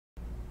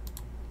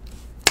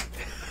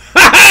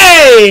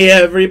Hey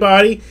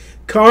everybody,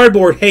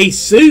 Cardboard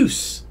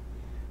Jesus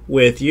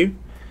with you.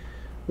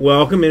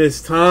 Welcome. It is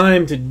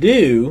time to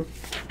do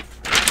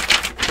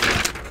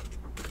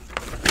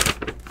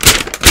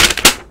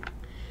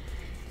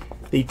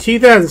the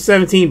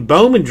 2017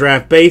 Bowman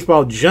Draft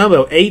Baseball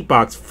Jumbo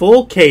 8-box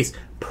full case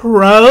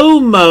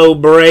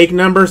promo break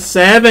number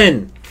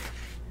 7.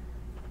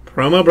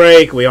 Promo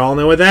break, we all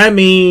know what that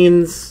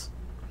means.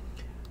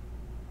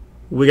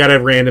 We gotta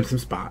random some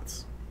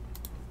spots.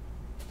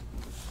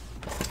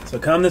 So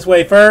come this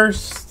way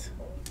first.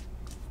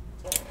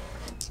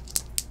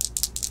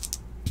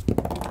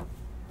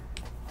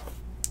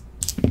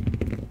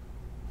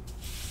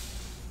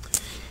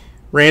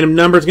 Random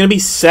number is going to be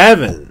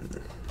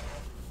 7.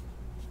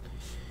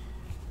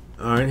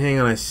 All right, hang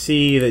on. I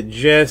see that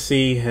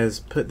Jesse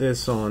has put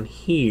this on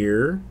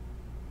here.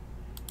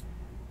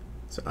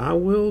 So I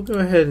will go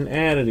ahead and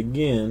add it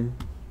again.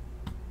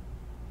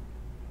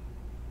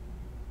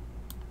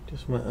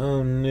 Just my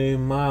own new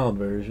mild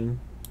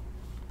version.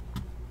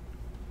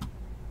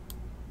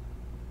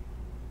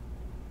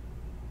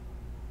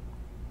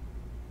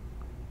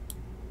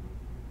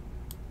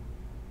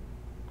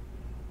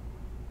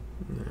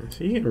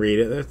 So you can read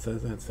it. That's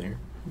there.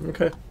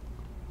 Okay.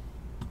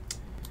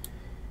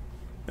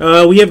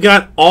 We have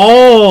got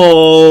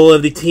all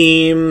of the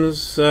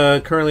teams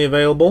currently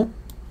available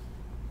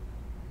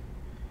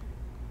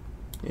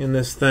in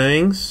this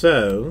thing.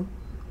 So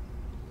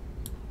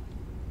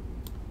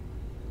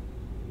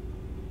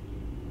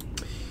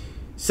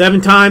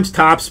 7 times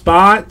top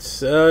spot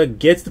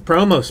gets the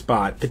promo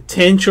spot.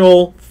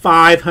 Potential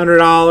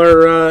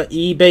 $500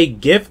 eBay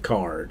gift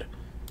card.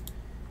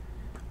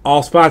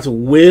 All spots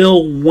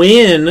will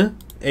win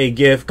a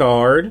gift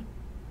card,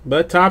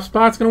 but top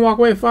spot's going to walk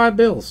away with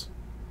 $5.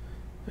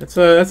 That's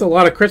a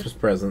lot of Christmas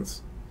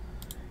presents,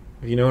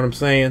 if you know what I'm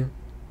saying.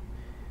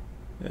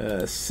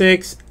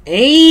 6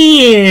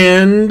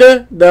 and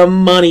the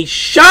money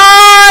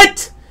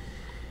shot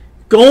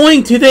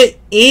going to the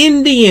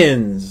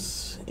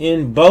Indians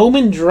in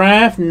Bowman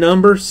Draft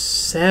number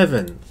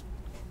 7.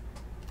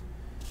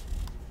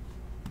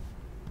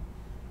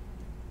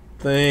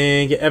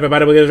 Thank you,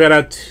 everybody. We'll get right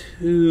out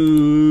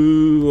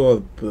to,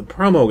 well, the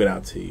promo will get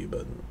out to you,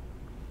 but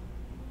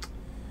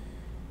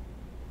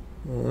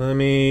let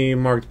me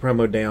mark the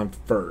promo down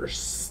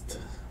first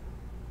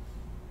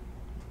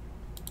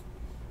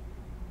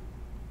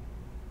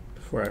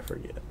before I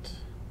forget.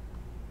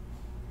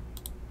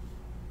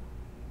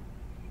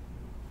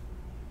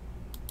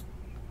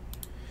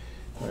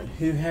 All right,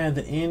 who had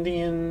the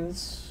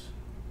Indians?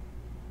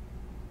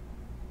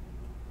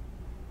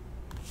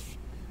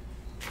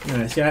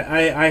 See,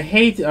 I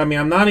hate, I mean,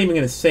 I'm not even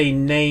going to say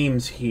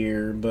names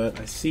here, but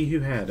I see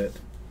who had it.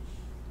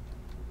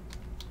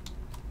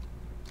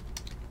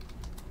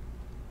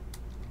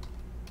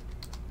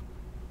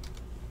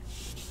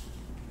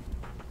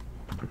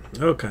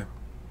 Okay.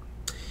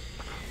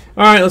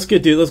 All right, let's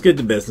get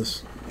to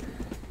business.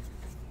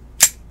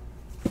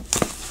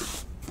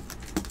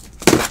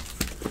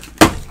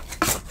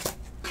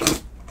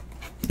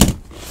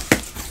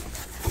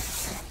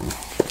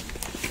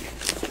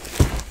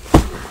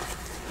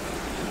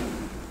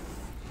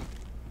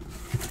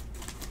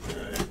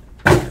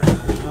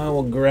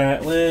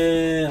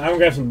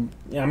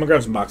 I'm gonna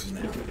grab some boxes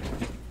now.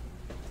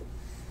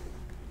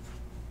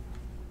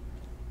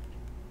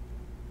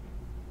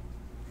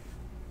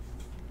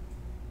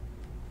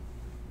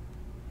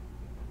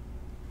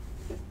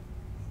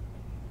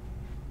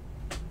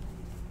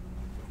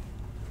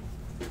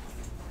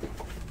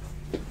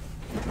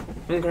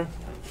 Okay.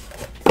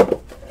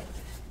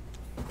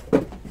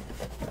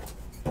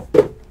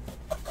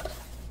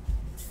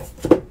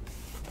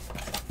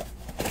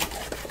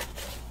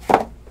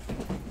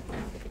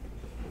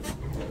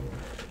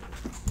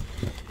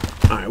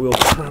 We'll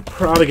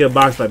probably go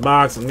box by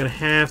box. I'm going to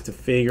have to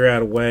figure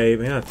out a way. I'm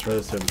going to throw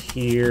this over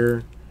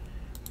here.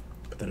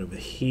 Put that over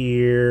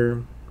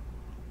here.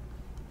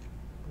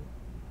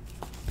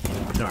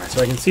 Alright,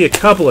 so I can see a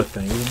couple of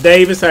things.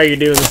 Davis, how you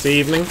doing this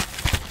evening?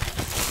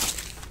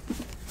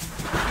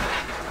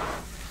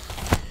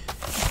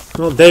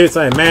 Well, Davis,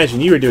 I imagine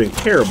you were doing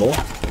terrible.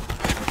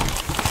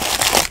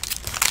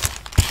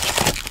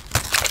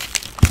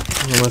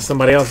 Unless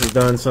somebody else has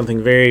done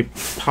something very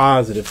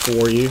positive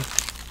for you.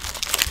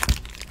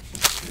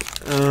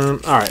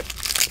 Alright,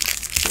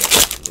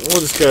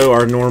 we'll just go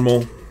our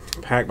normal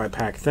pack by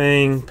pack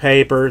thing.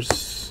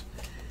 Papers,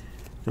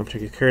 no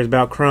particular cares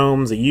about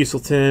chromes, a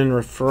Uselton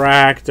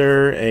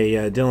refractor,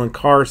 a Dylan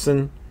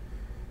Carson.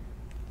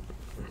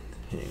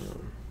 Hang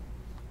on.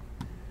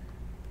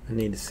 I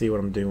need to see what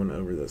I'm doing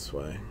over this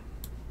way.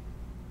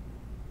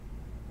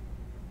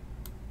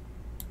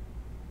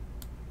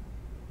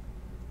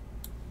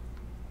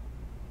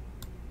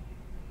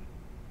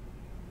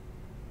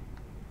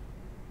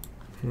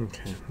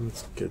 Okay,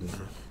 that's good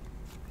enough.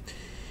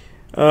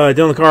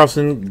 Dylan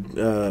Carlson,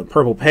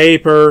 purple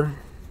paper.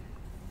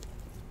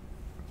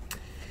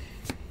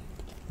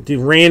 Do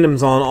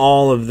randoms on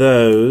all of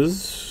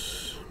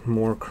those.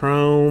 More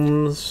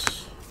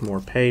chromes,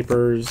 more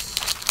papers.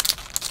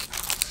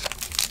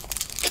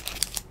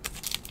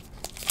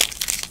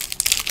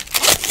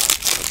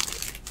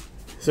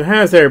 So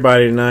how's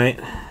everybody tonight?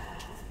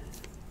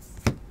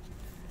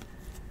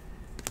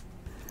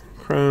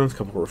 Chromes, a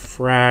couple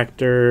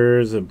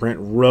refractors, a Brent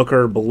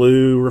Rooker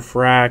blue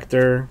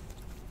refractor.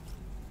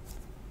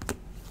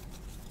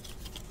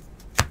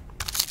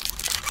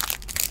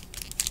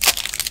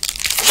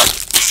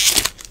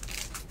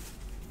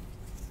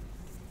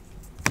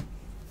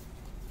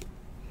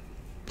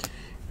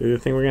 I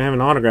think we're going to have an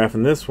autograph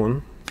in this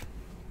one.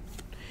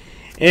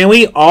 And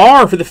we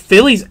are, for the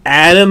Phillies,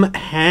 Adam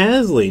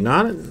Hasley.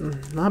 Not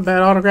a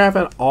bad autograph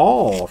at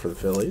all for the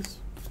Phillies.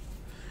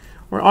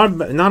 Or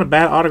not a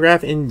bad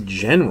autograph in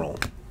general,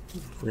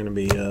 if we're going to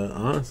be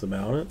honest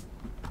about it.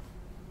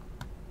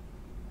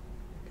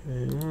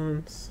 Okay,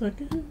 1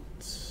 second.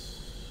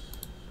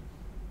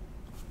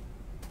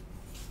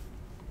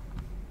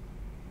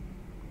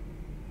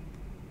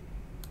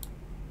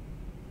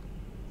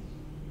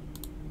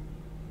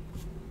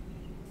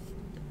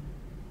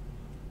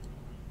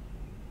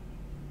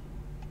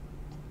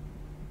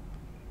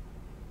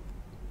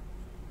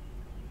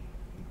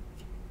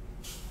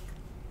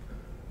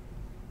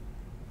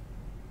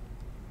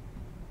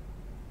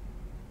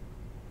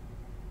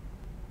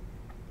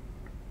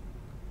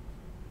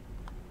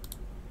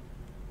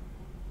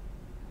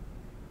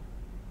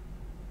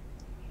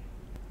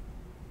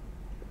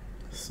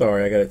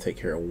 Sorry, I gotta take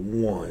care of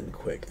one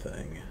quick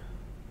thing.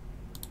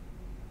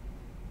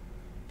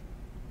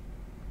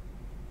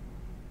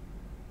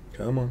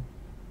 Come on.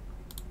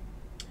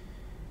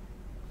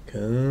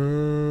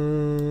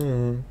 Come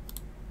on.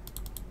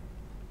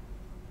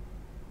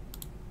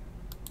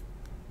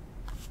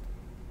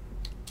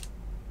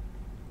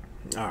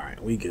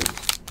 Alright, we good.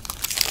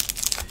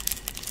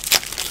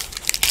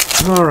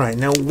 Alright,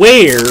 now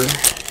where,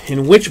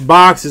 in which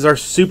box is our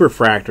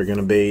Superfractor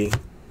gonna be?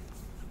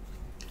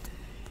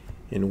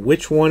 And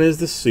which one is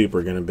the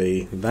super going to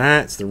be?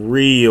 That's the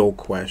real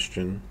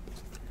question.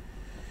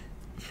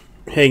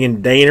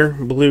 Hagen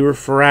Daner, blue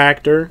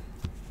refractor.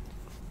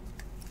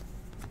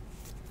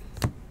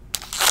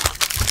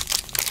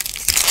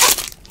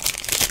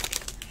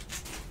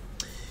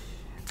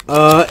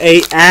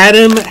 A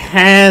Adam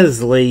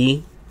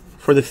Hasley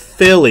for the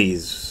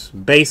Phillies.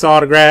 Base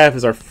autograph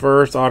is our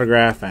first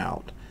autograph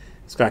out.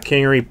 Scott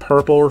Kingery,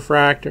 purple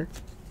refractor.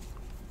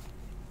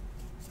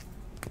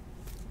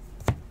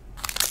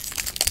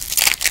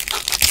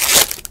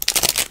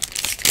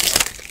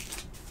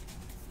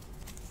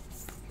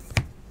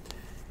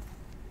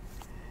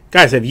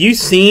 Guys, have you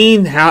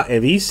seen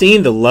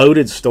the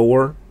loaded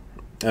store?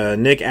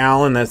 Nick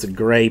Allen, that's a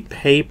gray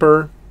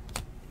paper.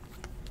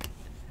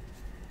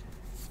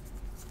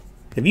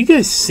 Have you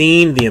guys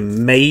seen the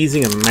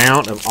amazing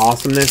amount of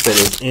awesomeness that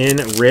is in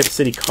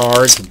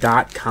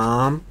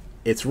ripcitycards.com?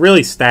 It's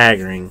really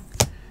staggering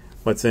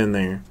what's in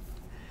there.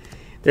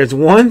 There's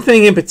one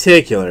thing in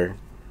particular.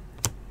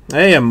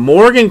 Hey, a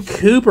Morgan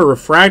Cooper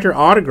refractor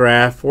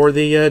autograph for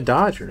the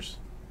Dodgers.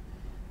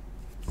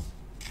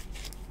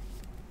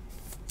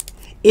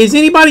 Is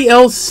anybody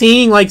else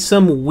seeing like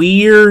some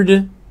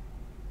weird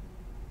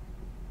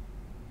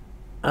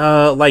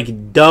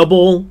like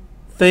double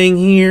thing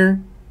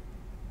here?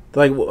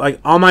 Like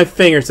on my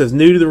finger it says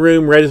new to the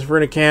room, register for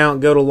an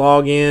account, go to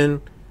log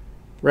in,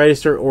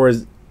 register, or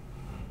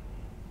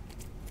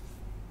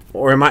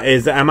am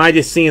I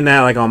just seeing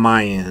that like on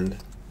my end?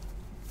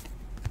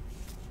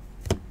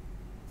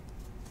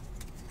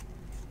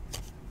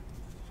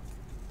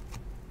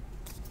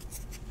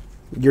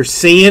 You're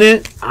seeing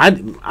it? I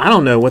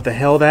don't know what the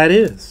hell that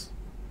is.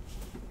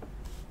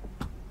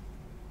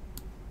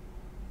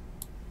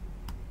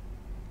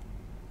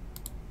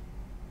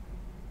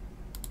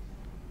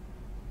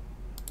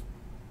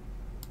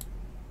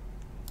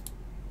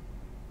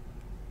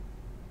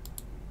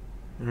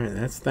 All right,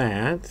 that's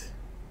that.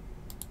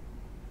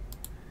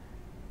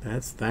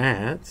 That's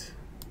that.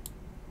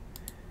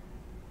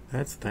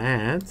 That's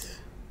that.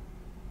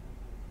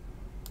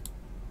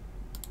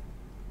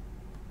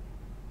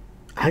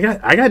 I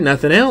got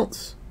nothing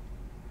else.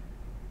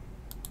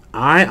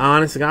 I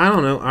honestly, I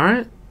don't know. All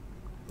right.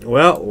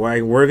 Well,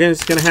 we're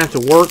just going to have to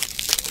work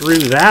through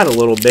that a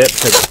little bit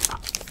because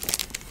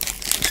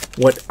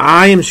what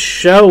I am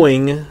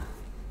showing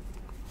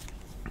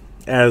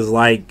as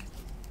like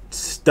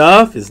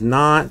stuff is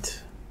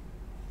not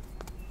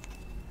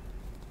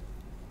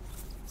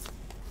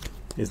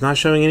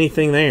showing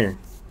anything there.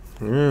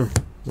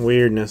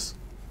 Weirdness.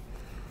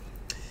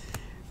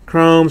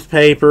 Chromes,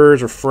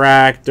 papers,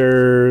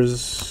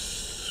 refractors,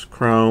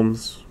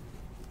 chromes.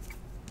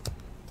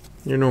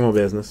 Your normal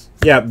business.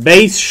 Yeah,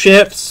 base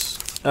ships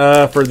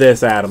for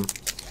this, Adam.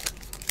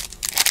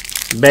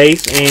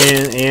 Base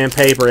and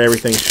paper,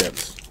 everything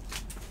ships.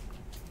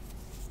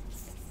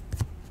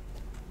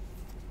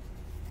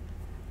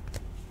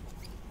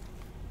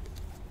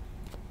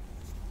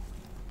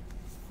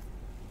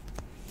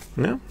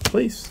 No,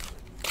 please.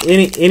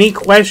 Any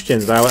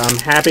questions? I'm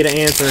happy to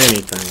answer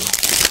anything.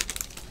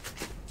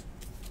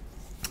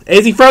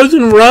 AZ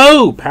Frozen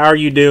Rope, how are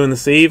you doing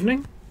this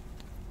evening?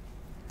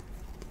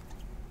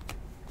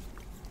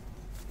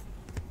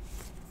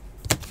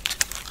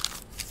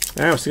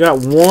 All right, so we got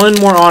one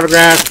more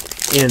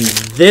autograph in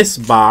this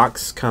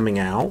box coming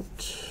out.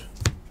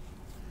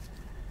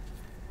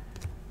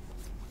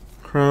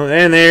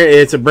 And there,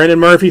 it's a Brendan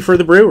Murphy for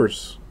the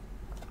Brewers.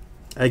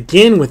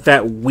 Again, with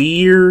that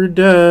weird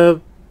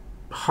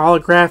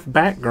holograph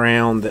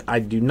background that I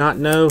do not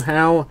know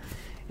how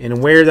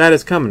and where that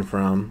is coming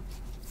from.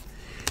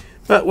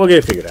 But we'll get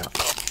it figured out.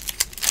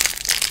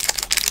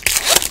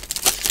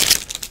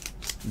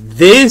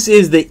 This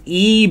is the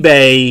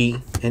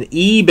an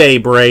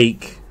eBay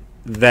break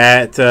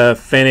that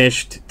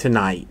finished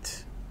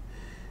tonight.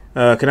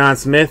 Kenan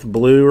Smith,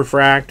 blue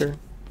refractor.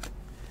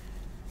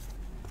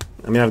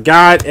 I mean, I've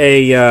got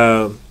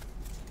a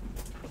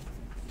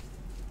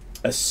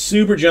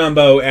super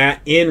jumbo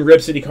in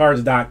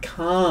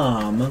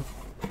ripcitycards.com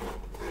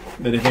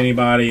that if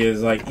anybody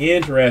is like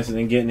interested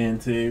in getting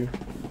into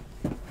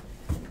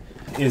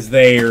is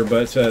there,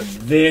 but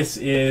this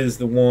is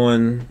the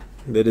one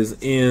that is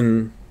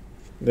in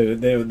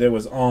that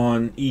was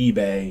on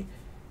eBay.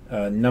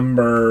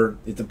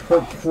 It's a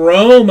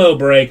promo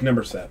break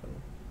number 7.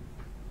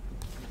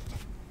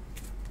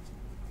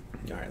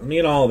 All right, let me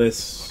get all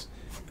this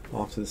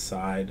off to the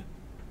side.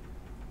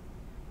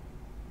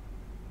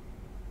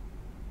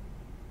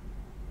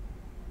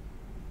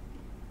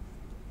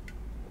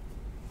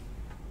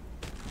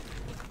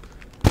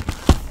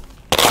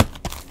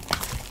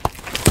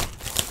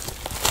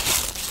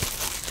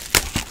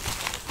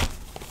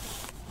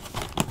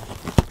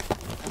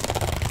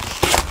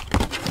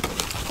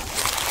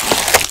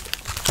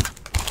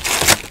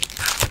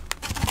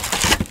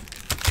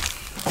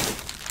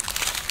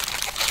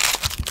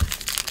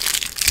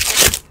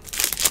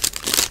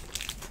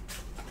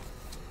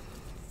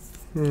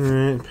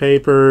 Alright,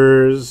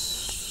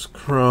 papers,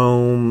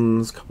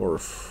 chromes, couple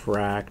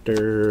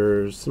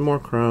refractors, some more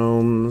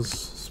chromes,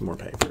 some more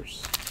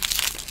papers.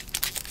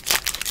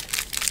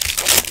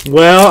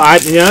 Well, I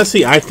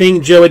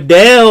think Joe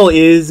Adele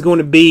is going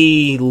to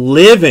be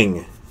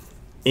living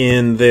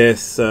in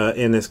this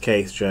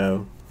case,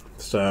 Joe.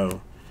 So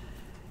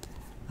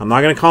I'm not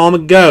going to call him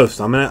a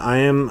ghost.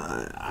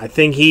 I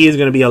think he is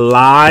going to be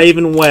alive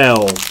and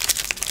well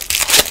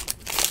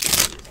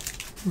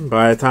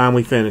by the time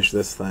we finish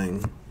this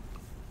thing.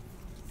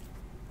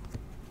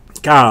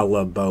 God, I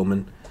love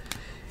Bowman.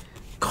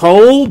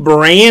 Cole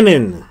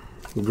Brannon,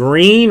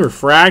 green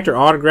refractor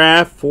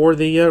autograph for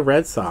the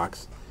Red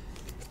Sox.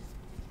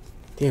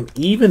 Damn,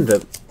 even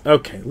the...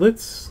 Okay,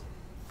 let's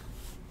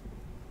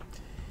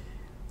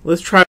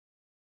try...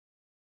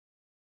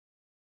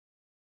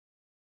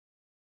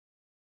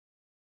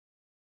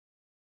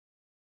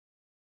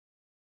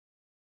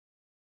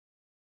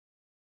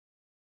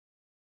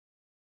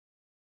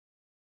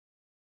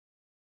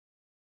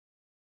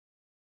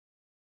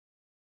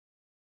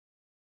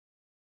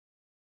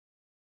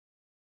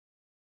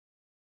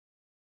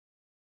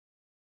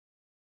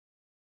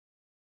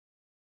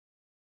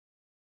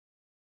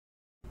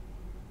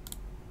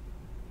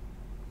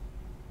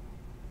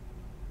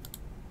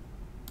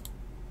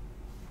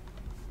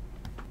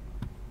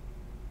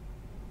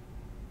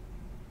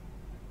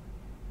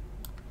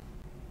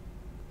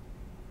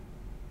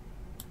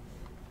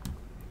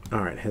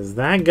 Alright, has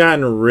that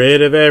gotten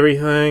rid of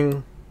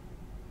everything?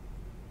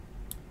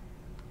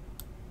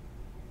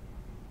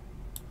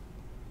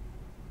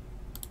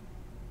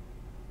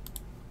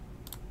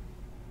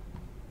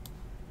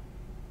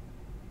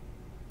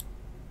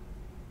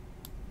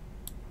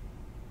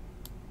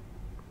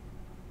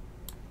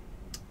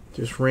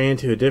 Just ran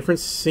to a different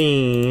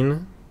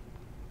scene.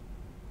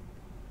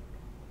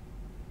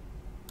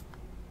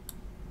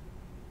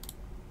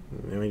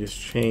 Let me just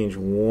change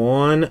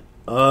one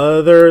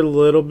other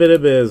little bit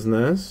of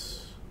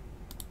business.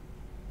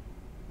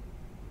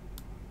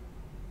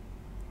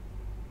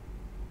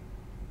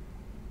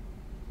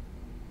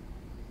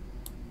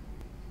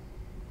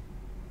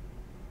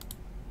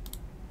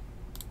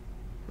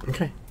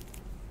 Okay.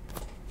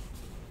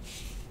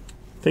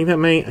 I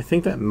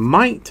think that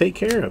might take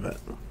care of it.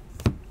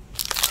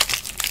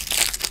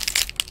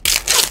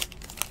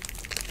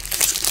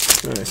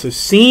 Alright, so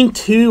scene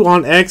 2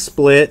 on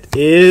XSplit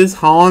is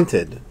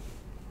haunted.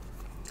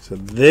 So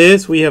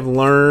this we have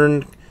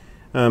learned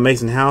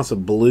Mason House, a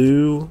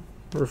blue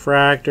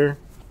refractor.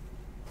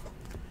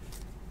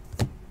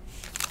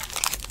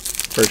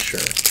 For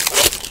sure.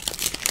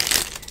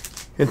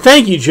 And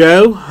thank you,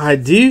 Joe. I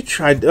do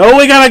try. Oh,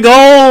 we got a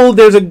gold.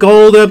 There's a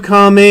gold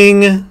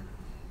upcoming.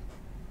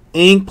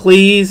 Ink,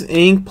 please.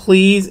 Ink,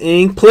 please.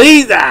 Ink,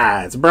 please.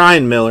 Ah, it's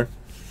Brian Miller.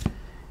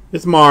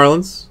 It's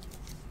Marlins.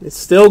 It's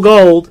still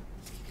gold.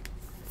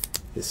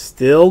 It's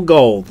still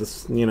gold.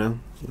 This, you know.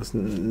 There's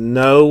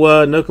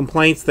no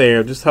complaints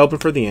there. Just hoping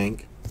for the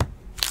ink.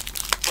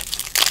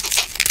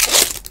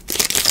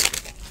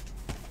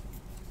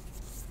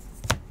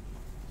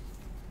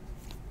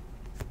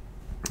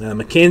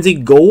 Mackenzie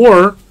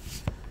Gore,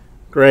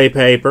 gray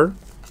paper.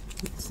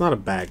 It's not a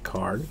bad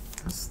card.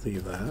 Let's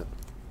leave that.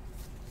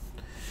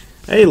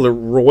 Hey,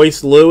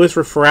 Royce Lewis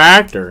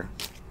refractor.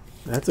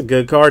 That's a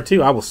good card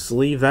too. I will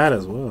sleeve that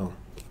as well.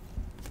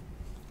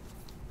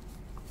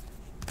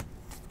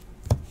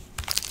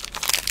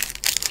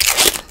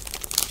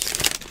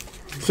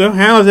 So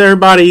how's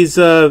everybody's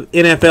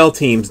NFL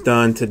teams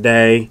done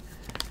today?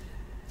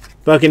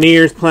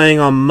 Buccaneers playing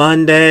on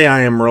Monday. I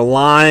am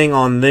relying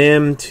on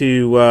them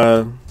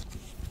to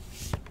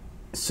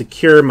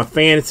secure my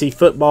fantasy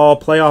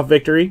football playoff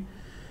victory.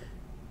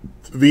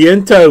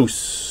 Vientos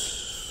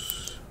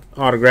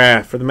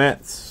autograph for the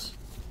Mets.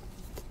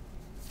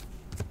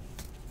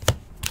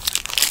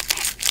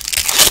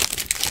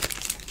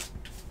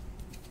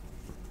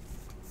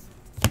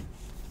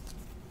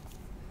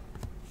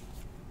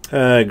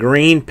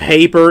 Green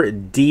paper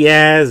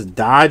Diaz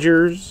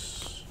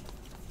Dodgers.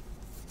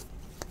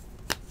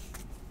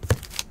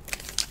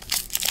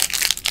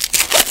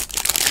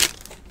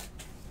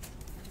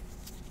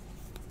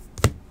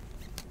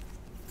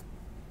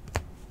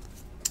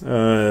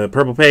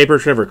 Purple paper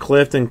Trevor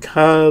Clifton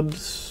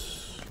Cubs.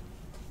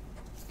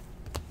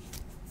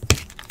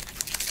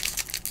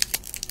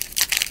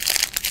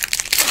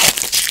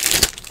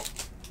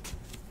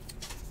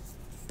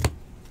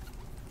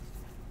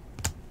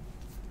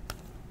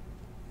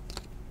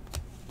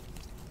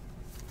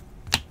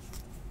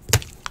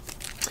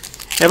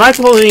 Have I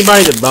told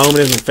anybody that Bowman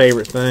is my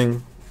favorite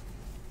thing?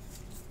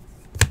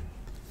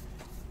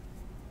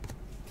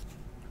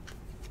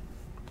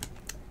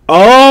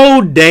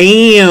 Oh,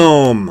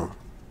 damn.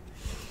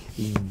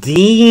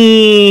 Damn.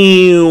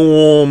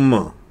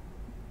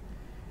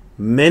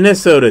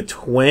 Minnesota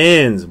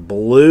Twins.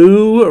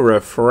 Blue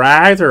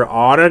refractor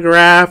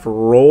autograph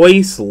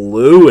Royce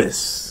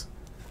Lewis.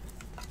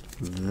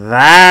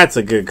 That's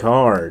a good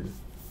card.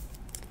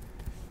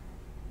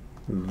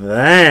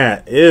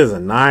 That is a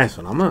nice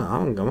one.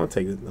 I'm gonna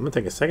take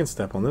a second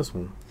step on this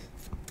one.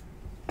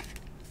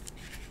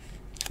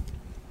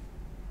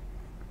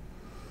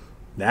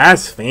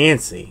 That's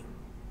fancy.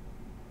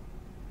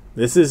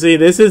 This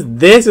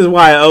is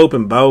why I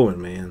opened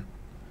Bowman, man.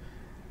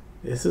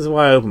 This is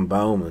why I opened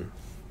Bowman.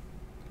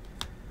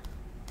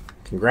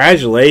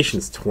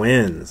 Congratulations,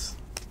 Twins.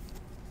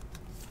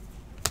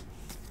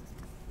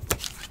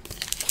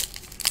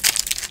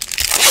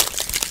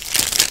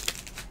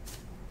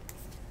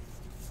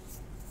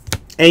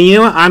 And you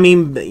know what? I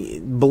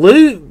mean,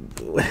 blue.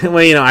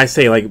 Well, you know, I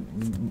say like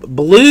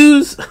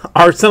blues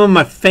are some of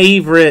my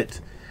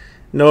favorite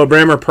Noah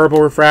Bremer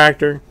purple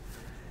refractor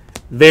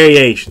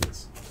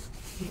variations.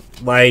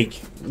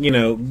 Like, you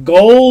know,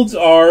 golds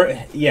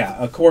are, yeah,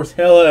 of course,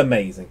 hella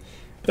amazing.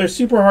 But they're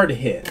super hard to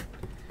hit.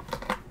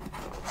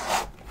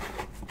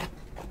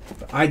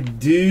 But I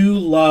do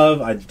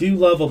love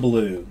a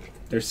blue.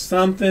 There's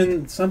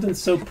something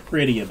so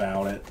pretty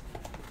about it.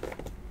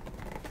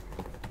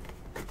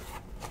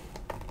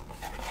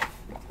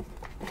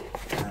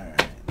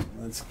 Alright,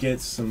 let's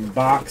get some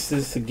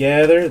boxes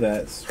together.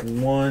 That's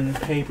one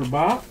paper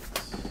box.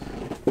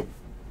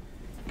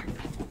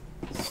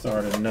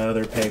 Start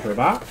another paper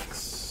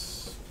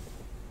box.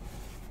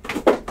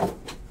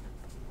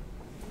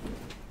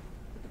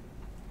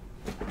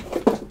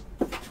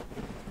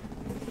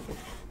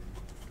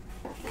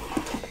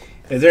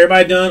 Has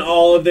everybody done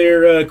all of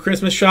their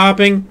Christmas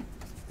shopping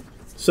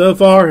so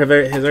far?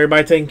 Has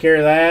everybody taken care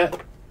of that?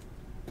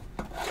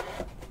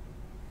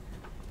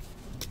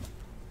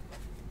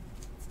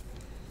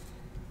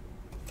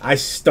 I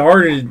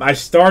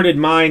started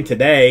mine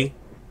today.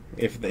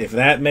 If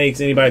that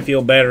makes anybody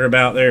feel better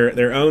about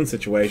their own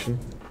situation.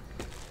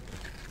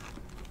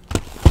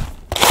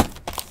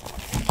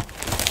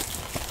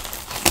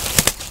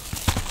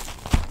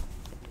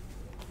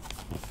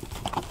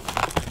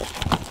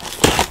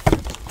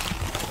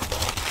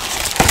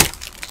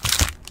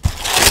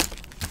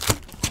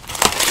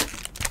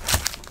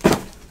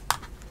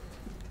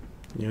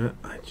 Yeah,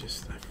 I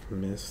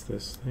missed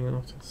this thing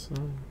off to the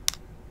side.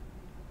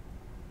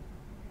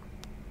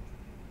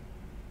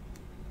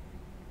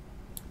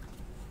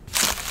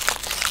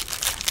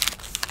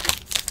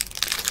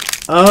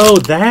 Oh,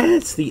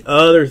 that's the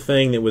other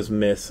thing that was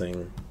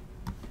missing.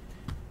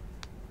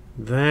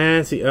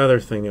 That's the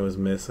other thing that was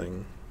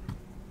missing.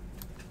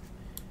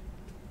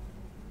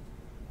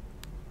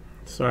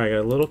 Sorry, I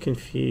got a little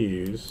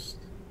confused.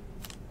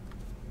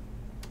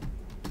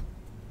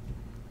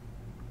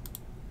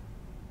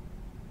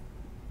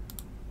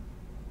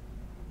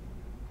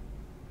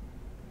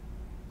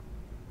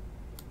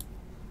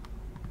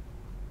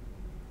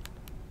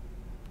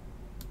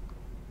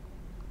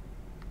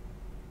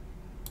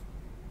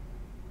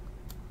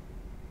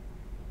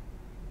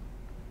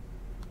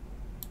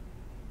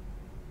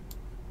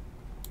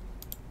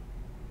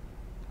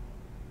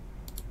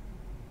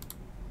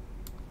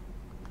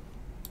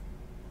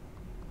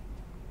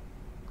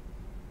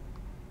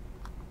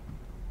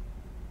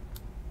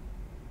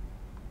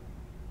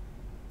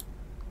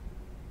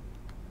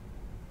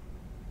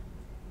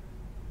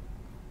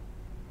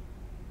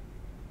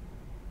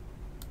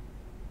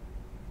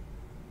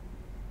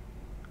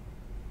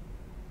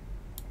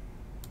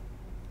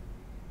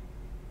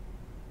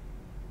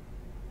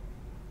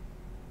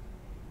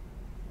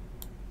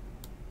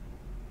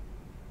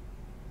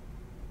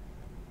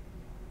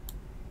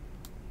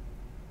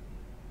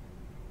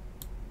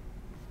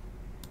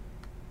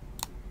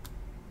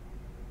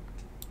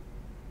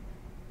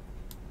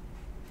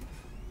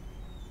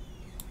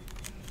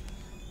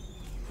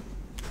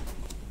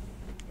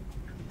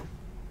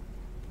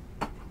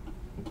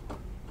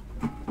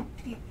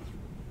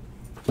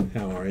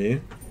 How are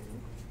you?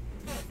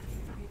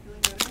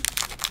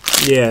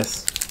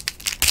 Yes.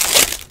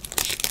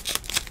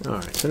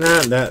 Alright, so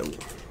now that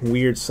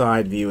weird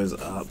side view is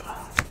up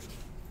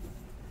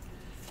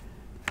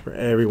for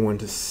everyone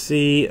to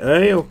see.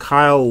 Oh,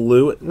 Kyle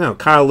Lewis. No,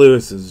 Kyle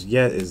Lewis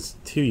is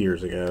 2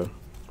 years ago.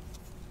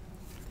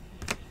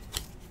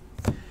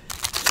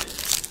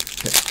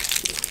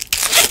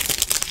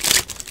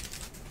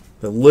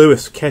 The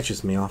Lewis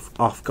catches me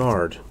off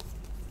guard.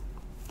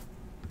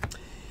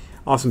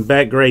 Awesome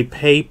bet gray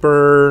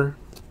paper.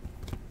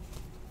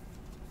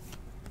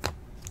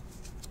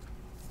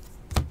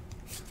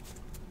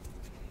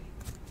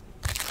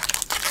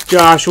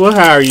 Joshua,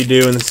 how are you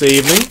doing this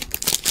evening?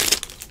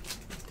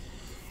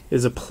 It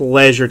is a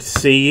pleasure to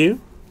see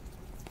you.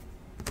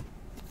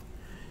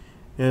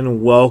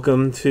 And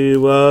welcome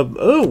to,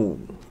 oh,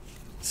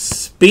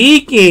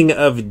 speaking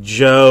of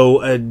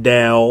Joe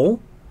Adele,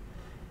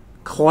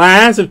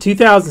 class of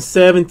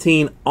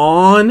 2017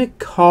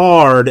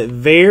 on-card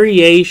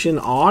variation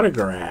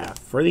autograph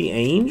for the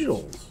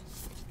Angels.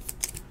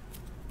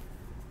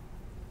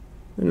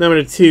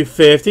 Number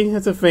 250,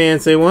 that's a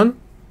fancy one.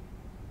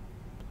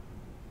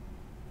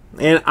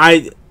 And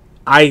I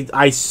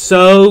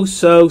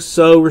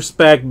so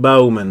respect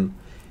Bowman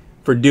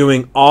for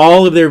doing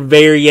all of their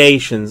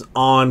variations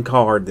on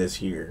card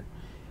this year.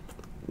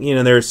 You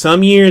know, there are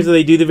some years that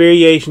they do the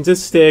variations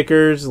as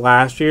stickers.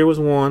 Last year was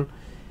one.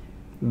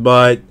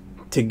 But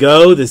to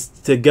go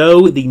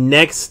the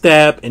next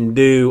step and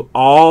do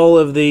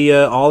all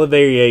the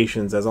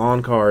variations as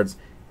on cards,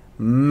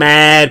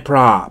 mad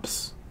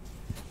props.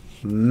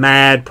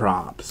 Mad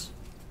props.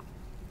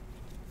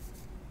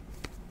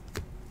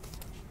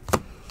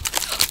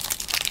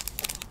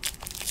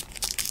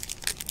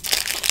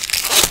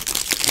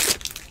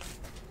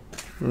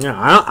 No,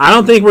 I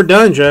don't think we're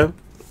done, Joe.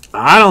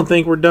 I don't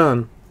think we're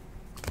done.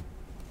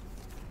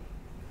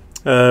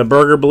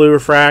 Burger Blue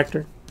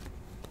Refractor.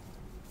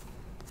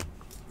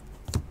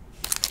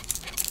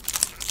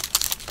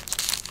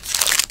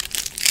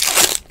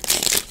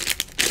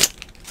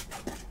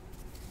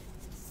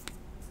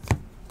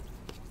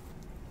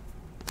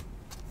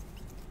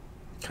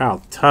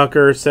 Kyle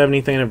Tucker,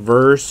 70th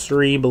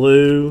Anniversary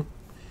Blue.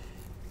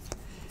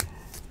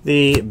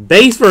 The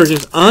base version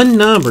is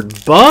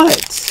unnumbered,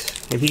 but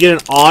if you get an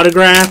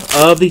autograph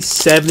of the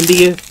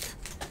 70th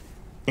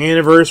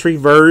Anniversary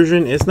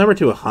version, it's numbered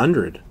to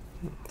 100.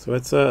 So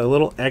it's a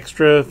little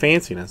extra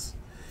fanciness.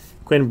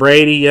 Quinn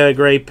Brady,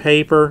 gray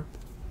paper.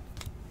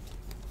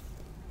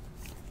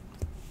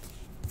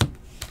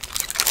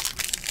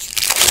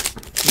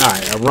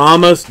 Alright, a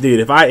Ramos.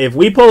 Dude, if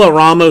we pull a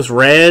Ramos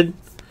red,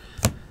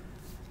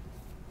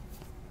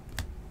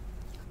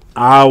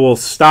 I will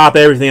stop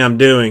everything I'm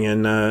doing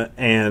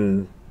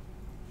and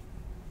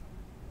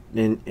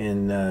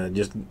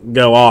just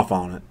go off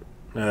on it.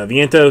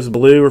 Vientos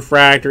Blue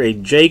Refractor, a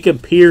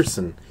Jacob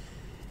Pearson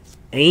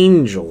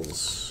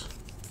Angels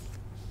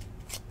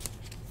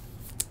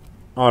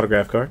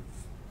autograph card.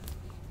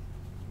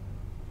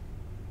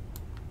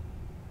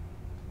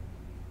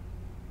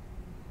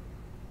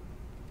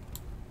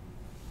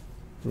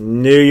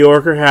 New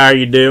Yorker, how are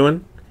you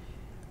doing?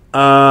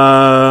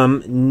 A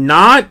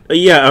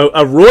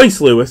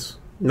Royce Lewis,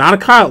 not a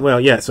Kyle. Well,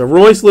 yes, a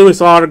Royce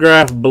Lewis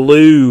autograph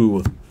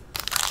blue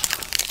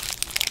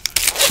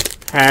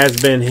has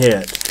been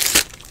hit.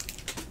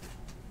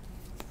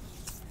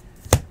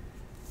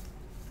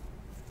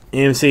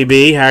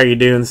 MCB, how are you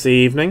doing this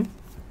evening?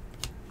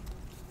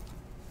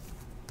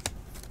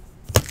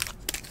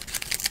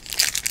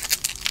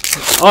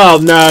 Oh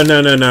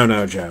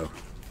no, Joe.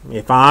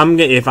 If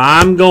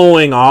I'm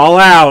going all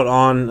out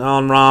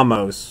on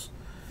Ramos,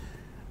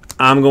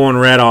 I'm going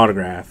red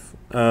autograph.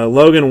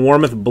 Logan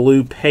Warmoth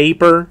blue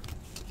paper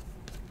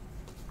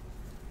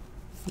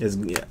is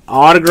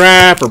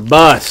autograph or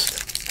bust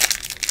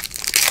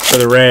for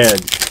the red.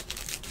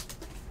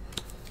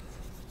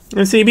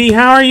 MCB,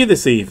 how are you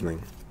this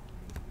evening?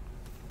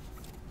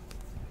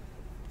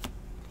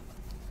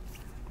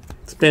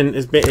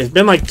 It's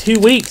been like 2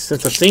 weeks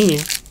since I've seen you.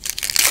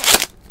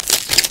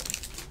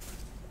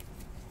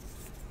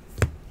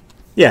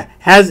 Yeah,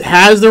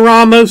 has the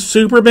Ramos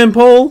Super been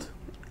pulled?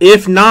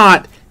 If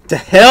not, to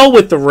hell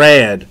with the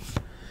red.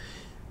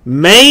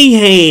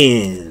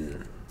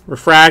 Mahan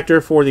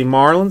refractor for the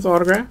Marlins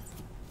autograph.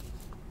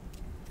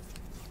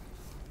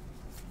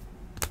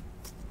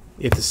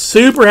 If the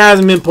Super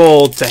hasn't been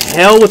pulled, to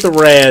hell with the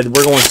red.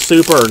 We're going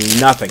Super or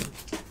nothing.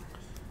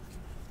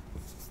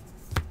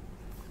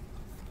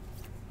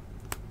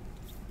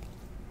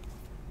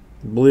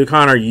 Blue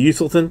Connor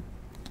Uselton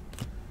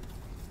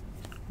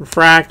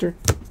refractor.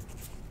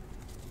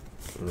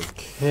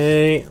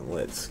 Okay,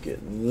 let's get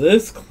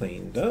this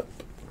cleaned up.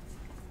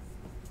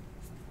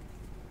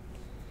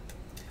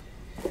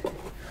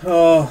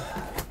 Oh,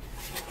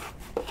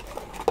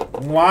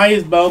 why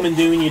is Bowman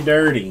doing you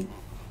dirty?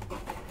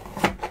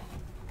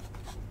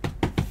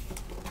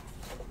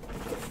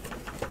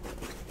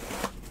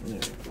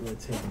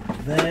 Let's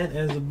take that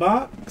as a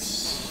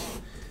box.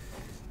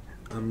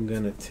 I'm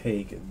gonna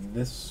take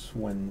this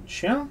one,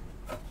 shall?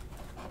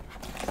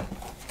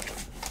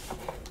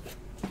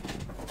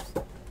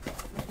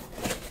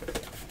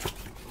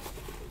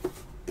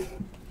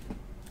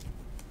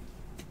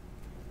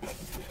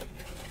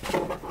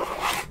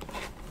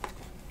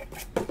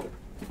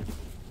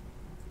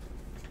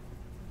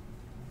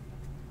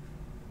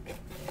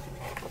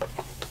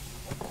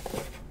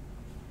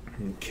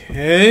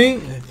 Okay, I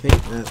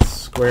think that's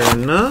square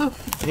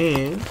enough.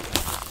 And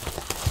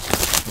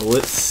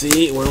let's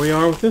see where we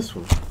are with this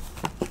one.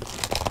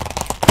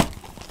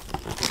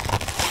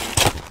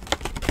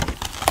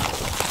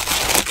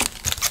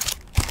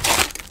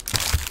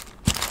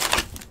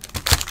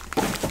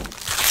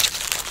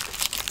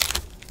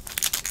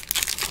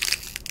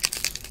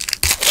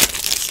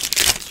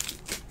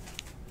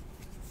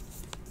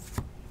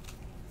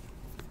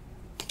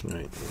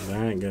 Right,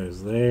 that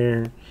goes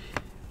there.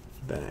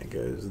 That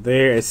goes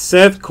there. It's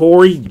Seth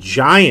Corey,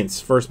 Giants,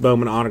 first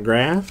Bowman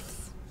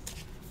autograph.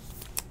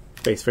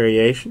 Base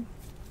variation.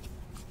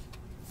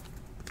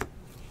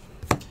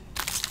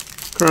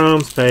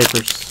 Chromes,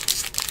 papers.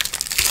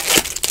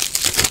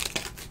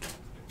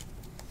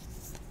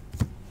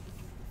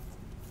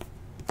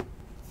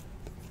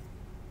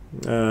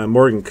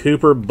 Morgan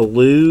Cooper,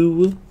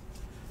 blue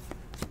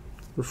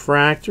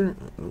refractor.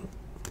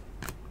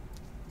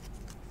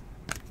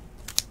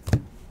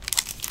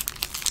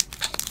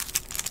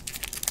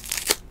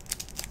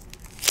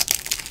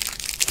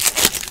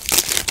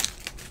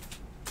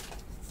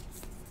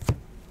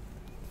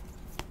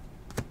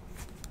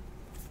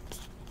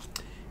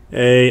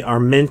 A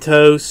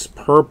Armentos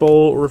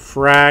purple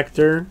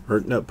refractor, or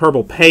no,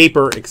 purple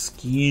paper,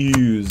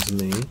 excuse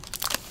me.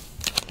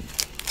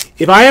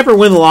 If I ever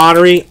win the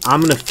lottery,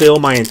 I'm gonna fill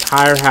my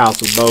entire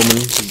house with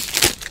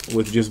Bowman,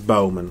 with just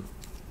Bowman.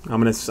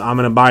 I'm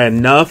gonna buy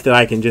enough that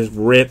I can just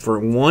rip for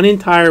one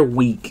entire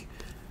week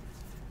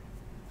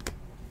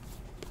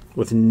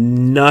with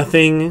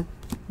nothing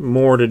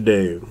more to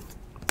do.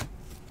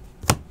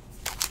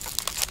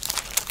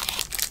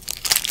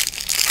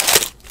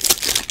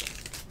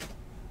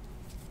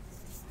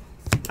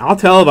 I'll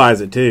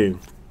televise it too.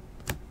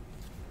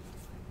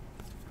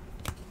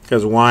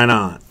 Because why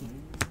not?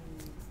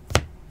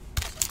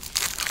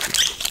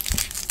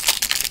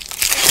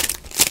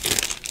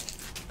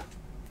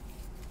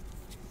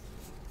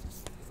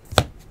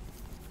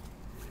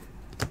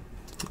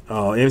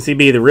 Oh,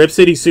 MCB, the Rip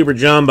City Super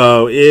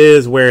Jumbo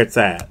is where it's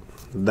at.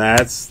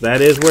 That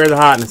is where the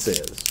hotness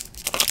is.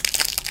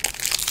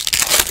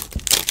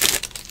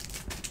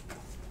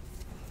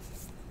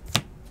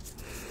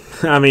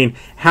 I mean,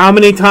 how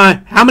many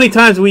times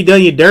have we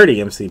done you dirty,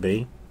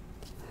 MCB?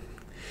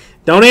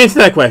 Don't answer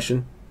that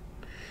question.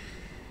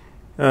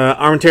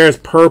 Armentero's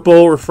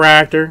purple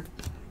refractor.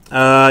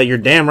 You're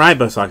damn right,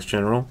 Bo Sox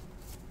General.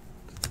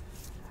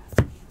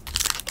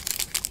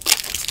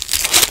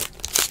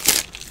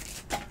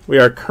 We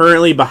are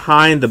currently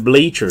behind the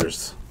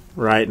bleachers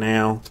right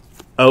now,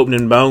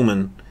 opening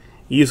Bowman.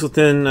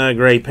 Uselton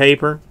gray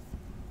paper.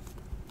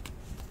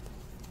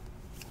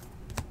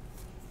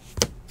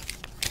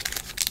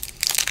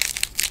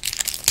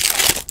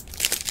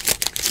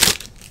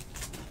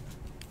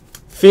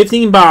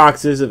 $15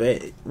 boxes of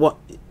what?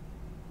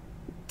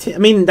 I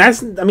mean, by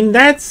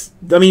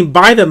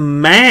the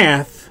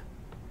math,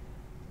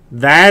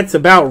 that's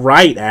about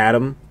right,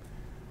 Adam.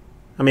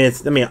 I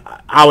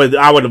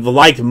would have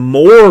liked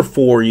more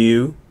for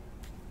you,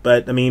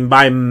 but I mean,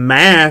 by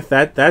math,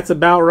 that's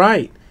about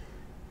right.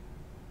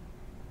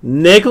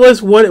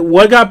 Nicholas,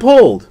 what got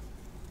pulled?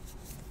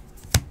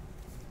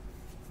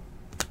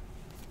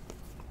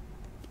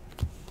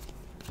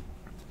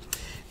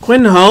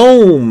 Quinn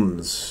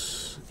Holmes.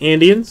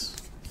 Indians.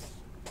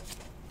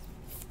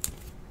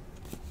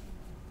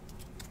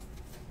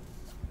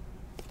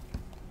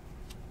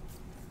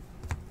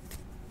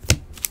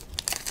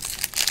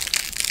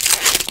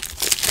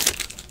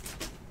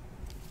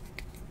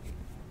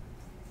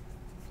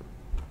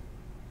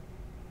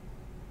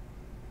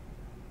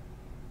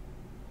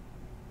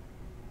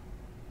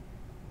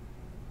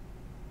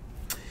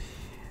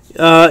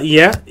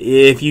 Yeah,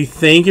 if you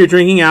think you're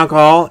drinking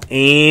alcohol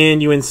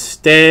and you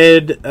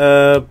instead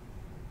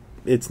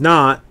it's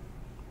not,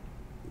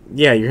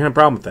 yeah, you're gonna have a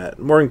problem with that.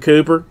 Morgan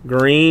Cooper,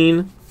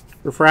 green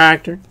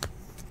refractor.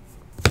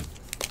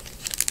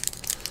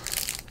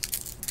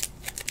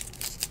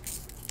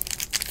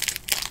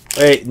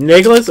 Hey,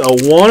 Nicholas, a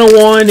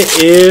 101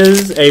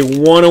 is a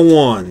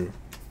 101.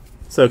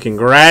 So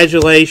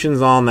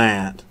congratulations on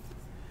that.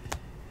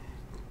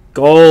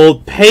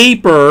 Gold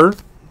paper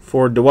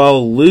for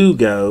Dwell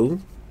Lugo.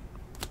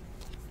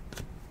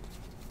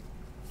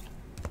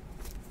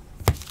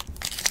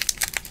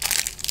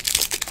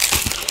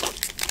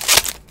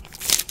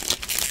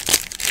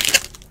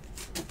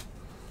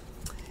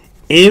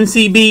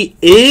 MCB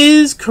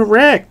is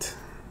correct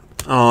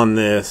on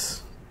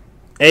this.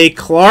 A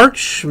Clark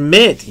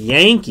Schmidt,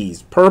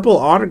 Yankees, purple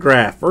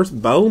autograph,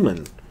 first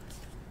Bowman.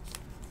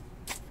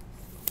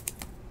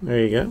 There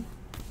you go.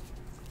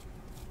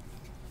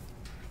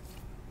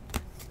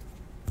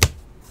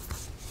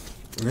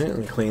 Right, let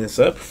me clean this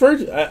up.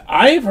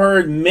 I've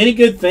heard many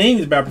good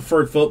things about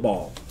preferred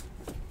football.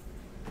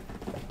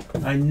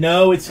 I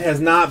know it has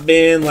not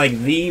been like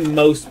the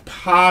most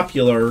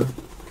popular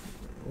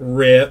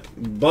rip,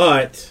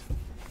 but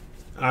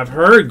I've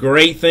heard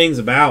great things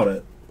about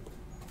it.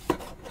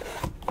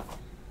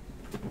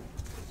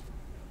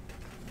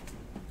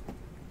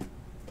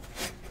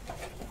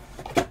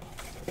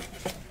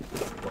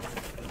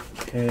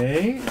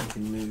 Okay, I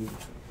can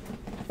move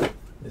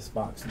this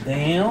box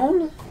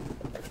down.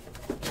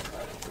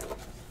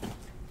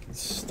 Let's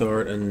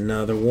start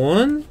another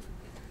one.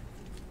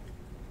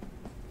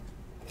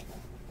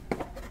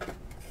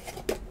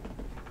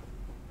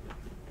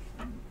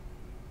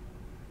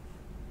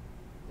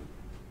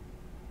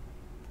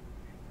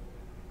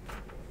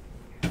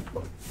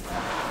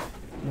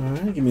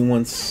 Alright, give me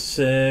 1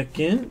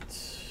 second.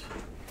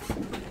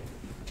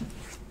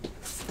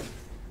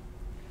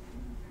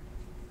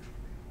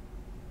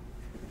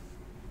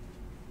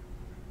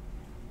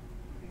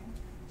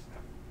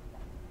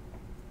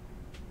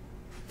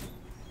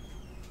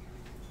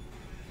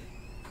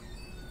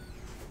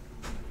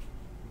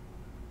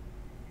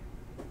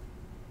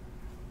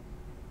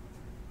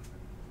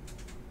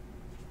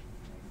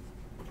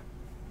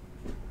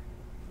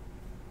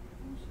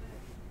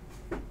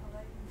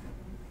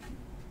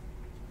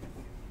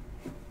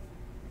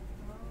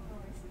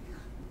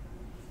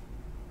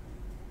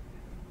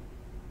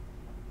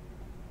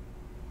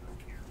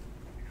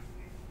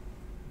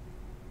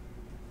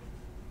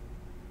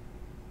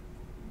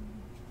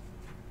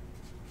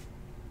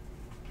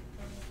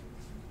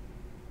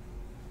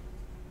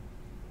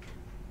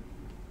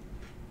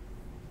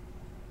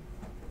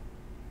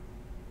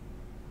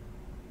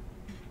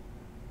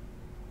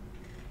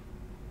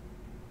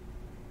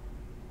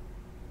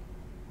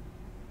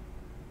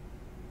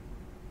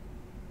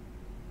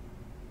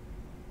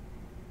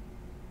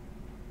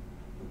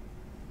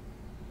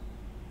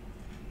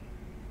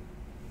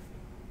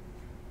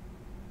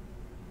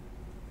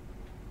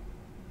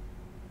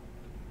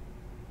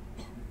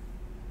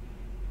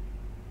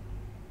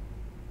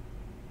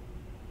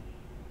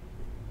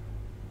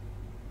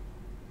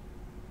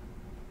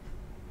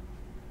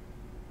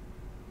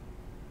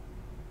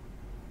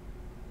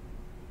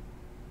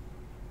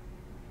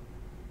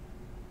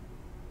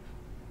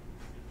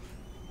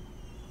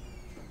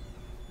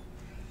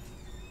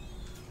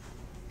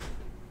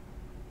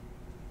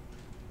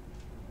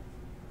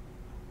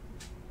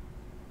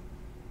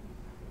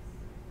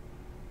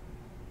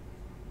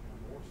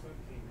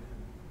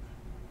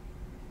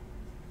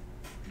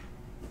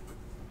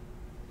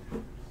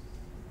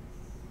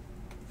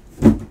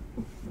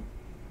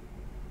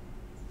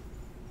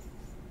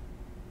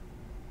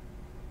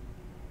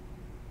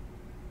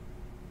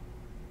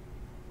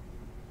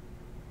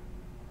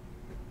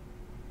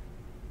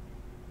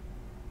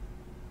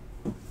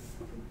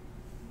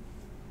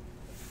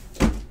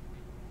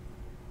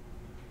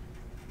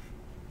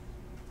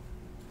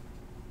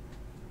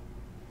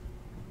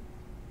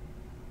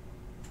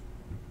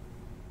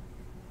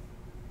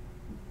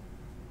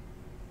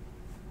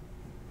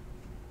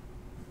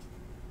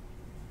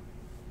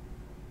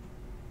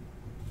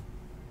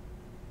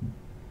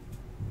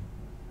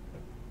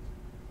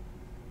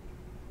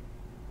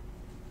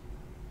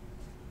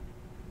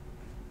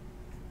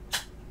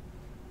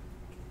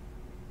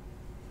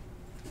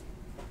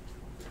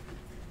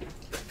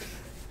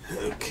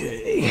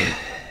 Okay.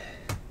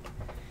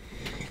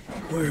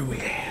 Where are we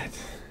at?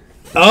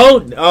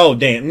 Oh,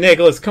 damn,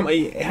 Nicholas, come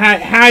on.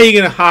 How are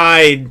you gonna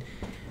hide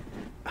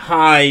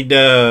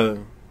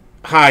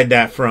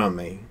that from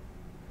me?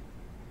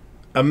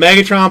 A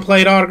Megatron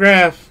plate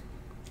autograph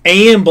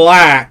and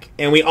black,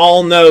 and we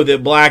all know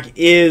that black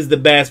is the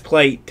best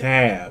plate to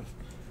have.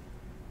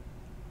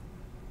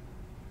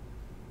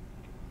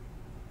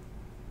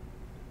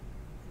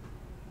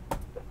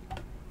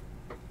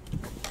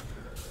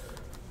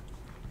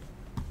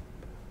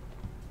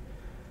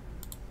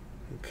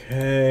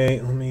 Okay,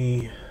 let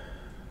me...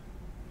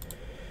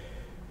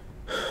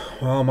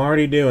 Well, I'm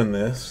already doing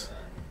this.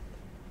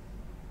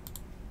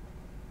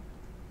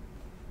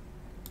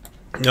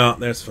 No,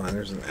 that's fine.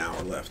 There's an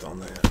hour left on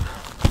that.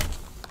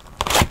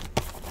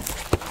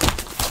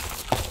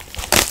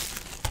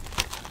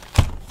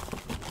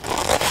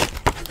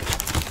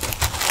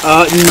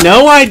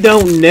 No, I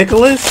don't,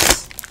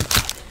 Nicholas.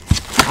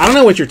 I don't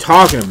know what you're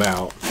talking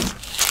about.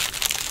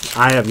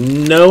 I have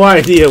no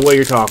idea what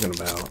you're talking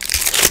about.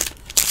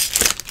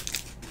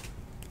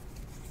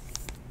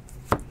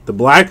 The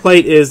black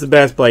plate is the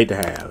best plate to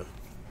have.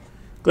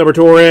 Gleyber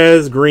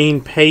Torres, green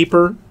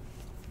paper.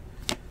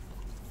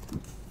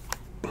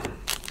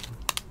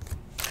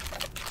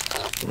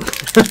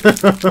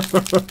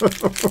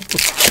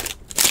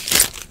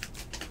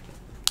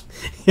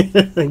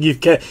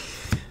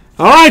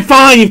 All right,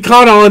 fine. You've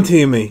caught on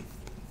to me.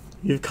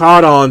 You've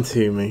caught on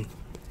to me.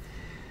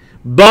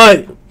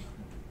 But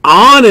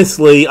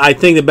honestly, I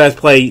think the best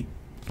plate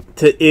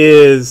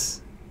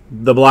is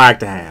the black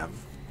to have.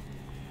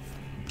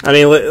 I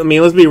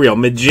mean, let's be real.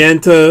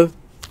 Magenta,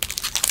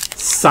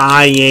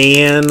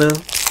 cyan.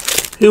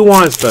 Who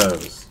wants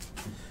those?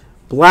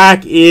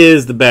 Black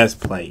is the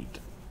best plate.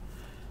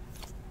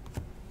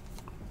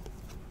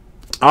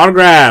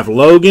 Autograph,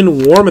 Logan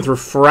Warmoth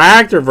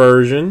refractor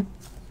version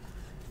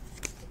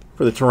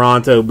for the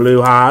Toronto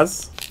Blue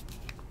Jays.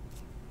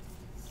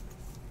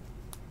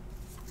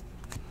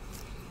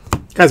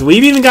 Guys,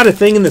 we've even got a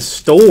thing in the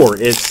store.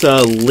 It's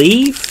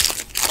Leaf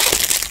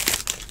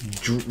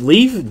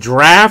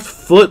Draft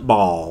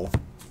Football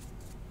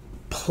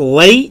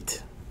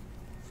plate,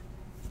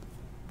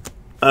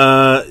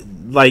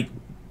 like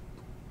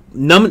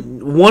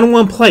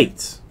 1-on-1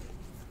 plates.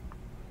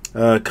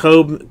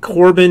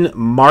 Corbin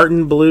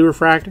Martin Blue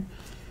Refractor.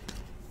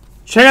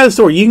 Check out the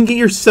store. You can get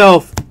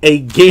yourself a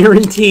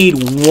guaranteed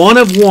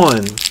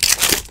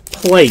 1-of-1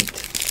 plate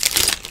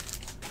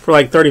for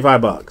like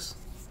 $35.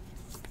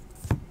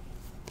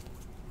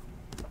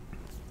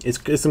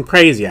 It's some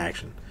crazy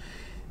action.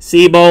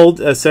 Seabold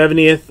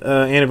 70th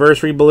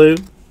anniversary blue.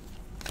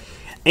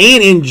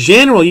 And in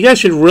general, you guys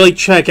should really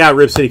check out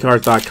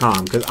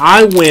RipCityCards.com because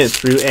I went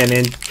through an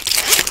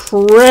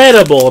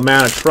incredible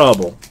amount of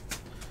trouble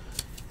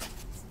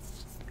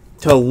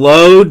to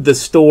load the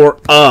store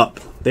up.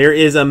 There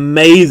is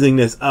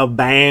amazingness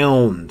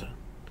abound.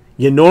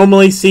 You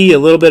normally see a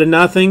little bit of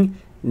nothing.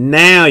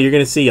 Now you're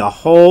going to see a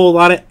whole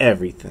lot of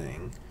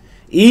everything.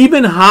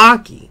 Even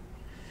hockey.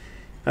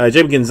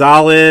 Jim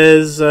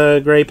Gonzalez,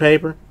 gray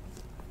paper.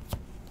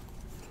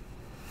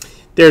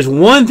 There's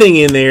one thing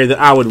in there that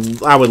I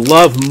would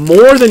love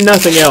more than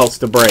nothing else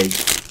to break.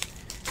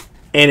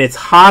 And it's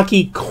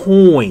hockey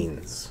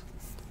coins.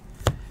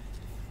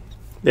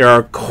 There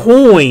are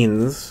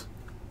coins,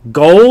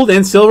 gold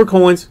and silver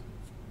coins.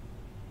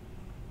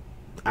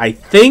 I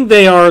think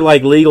they are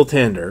like legal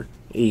tender,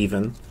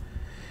 even.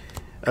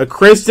 A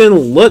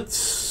Kristen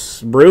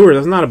Lutz Brewer.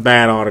 That's not a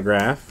bad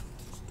autograph.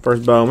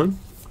 First Bowman.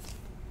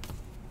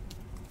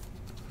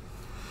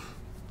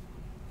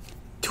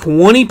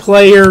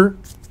 20-player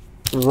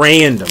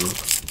random.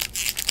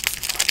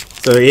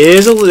 So there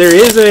is a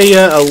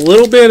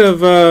little bit of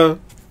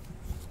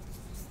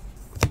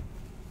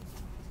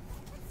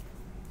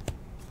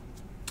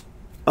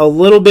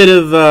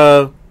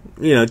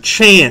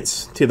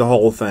chance to the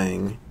whole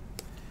thing.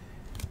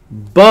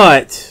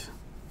 But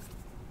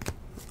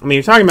I mean,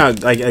 you're talking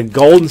about like a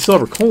gold and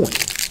silver coin.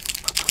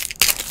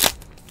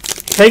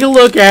 Take a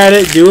look at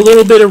it, do a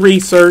little bit of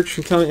research,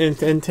 and tell me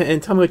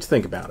what you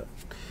think about it.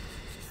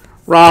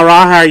 Rah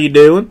rah, how are you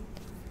doing?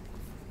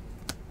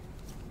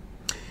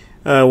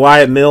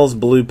 Wyatt Mills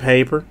blue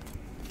paper.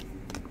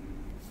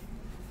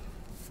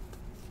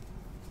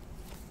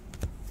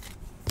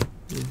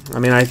 I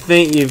mean, I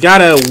think you've got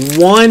a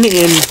 1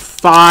 in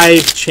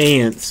 5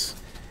 chance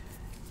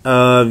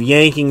of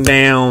yanking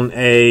down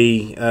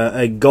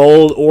a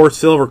gold or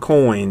silver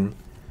coin.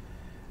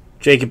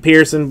 Jacob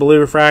Pearson blue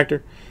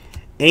refractor.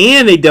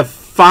 And a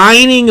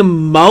defining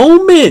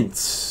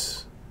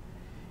moments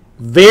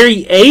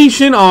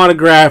variation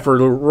autograph for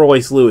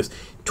Royce Lewis.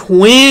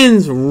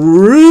 Twins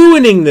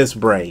ruining this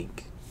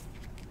break.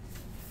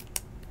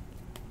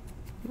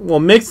 Well,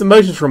 mixed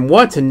emotions from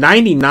what to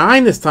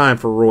 99 this time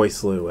for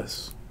Royce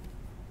Lewis.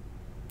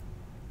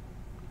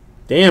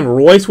 Damn,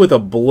 Royce with a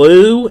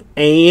blue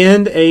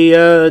and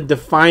a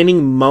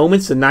defining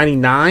moments to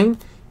 99.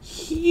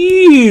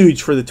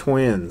 Huge for the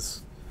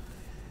Twins.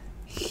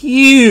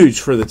 Huge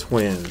for the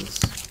Twins.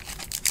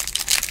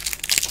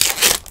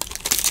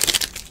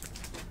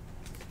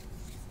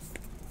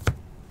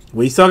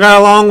 We still got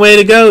a long way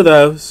to go,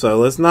 though, so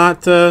let's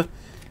not get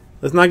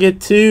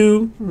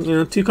too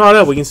caught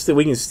up. We can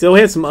still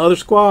hit some other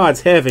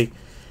squads heavy.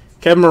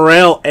 Kevin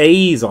Morrell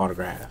A's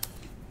autograph.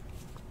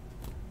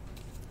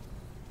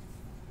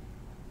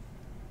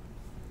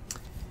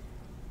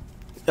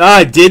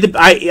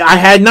 I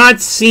had not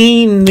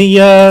seen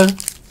the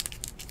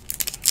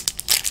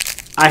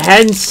I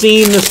hadn't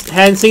seen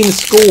the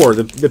score.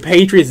 The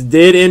Patriots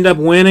did end up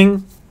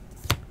winning.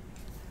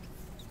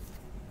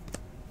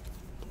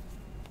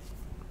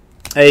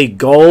 A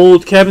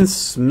gold Kevin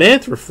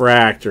Smith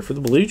refractor for the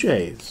Blue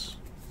Jays.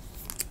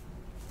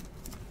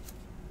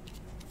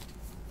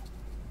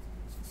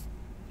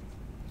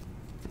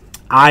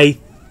 I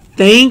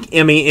mean,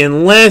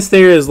 unless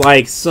there is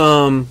like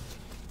some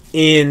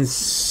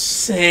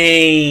insane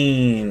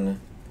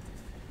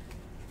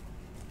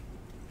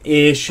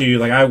issue,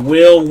 like I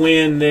will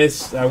win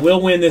this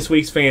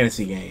week's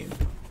fantasy game.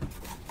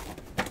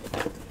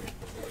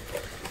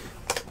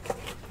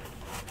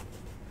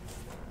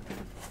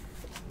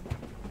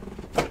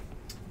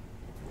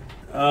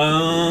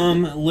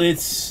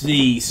 Let's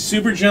see.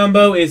 Super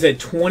Jumbo is at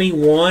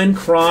 21.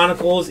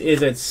 Chronicles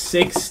is at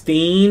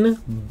 16.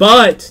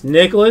 But,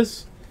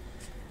 Nicholas,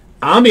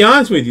 I'll be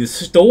honest with you, the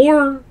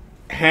store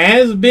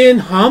has been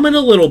humming a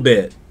little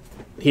bit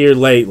here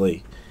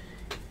lately.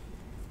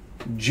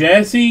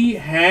 Jesse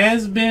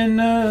has been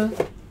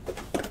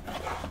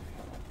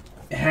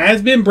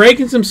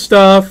breaking some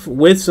stuff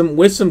with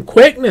some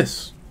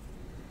quickness.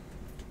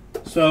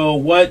 So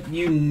what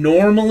you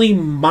normally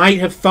might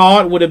have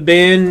thought would have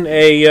been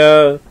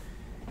a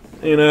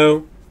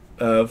 4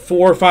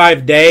 or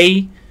 5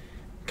 day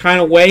kind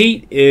of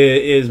wait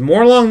is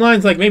more along the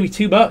lines like maybe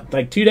 2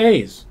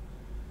 days.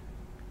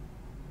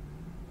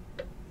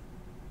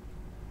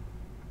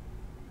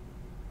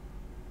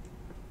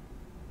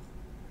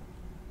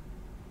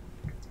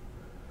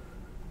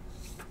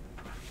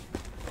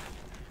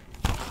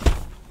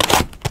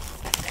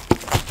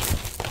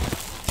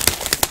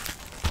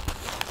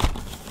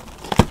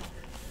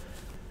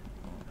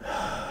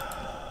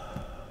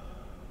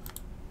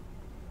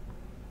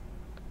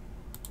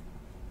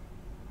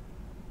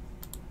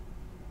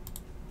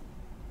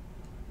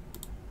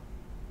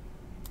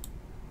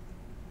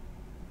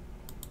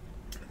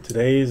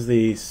 Today's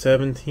the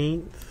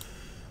 17th.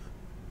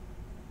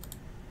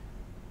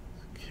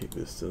 Kick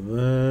this to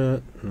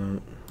that. No.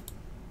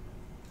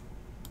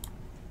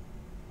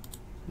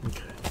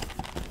 Okay.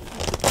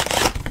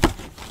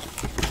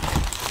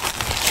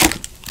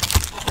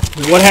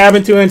 What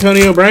happened to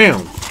Antonio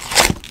Brown?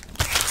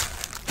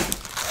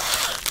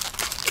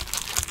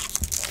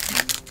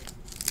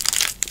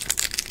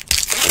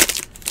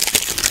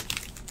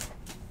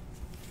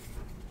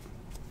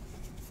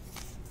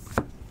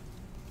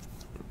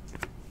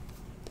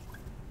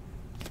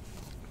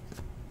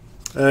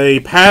 A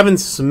Pavin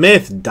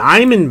Smith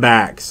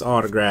Diamondbacks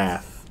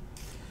autograph.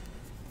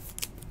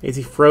 Is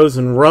he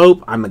Frozen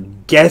Rope?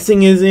 I'm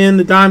guessing is in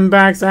the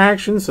Diamondbacks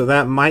action, so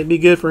that might be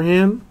good for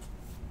him.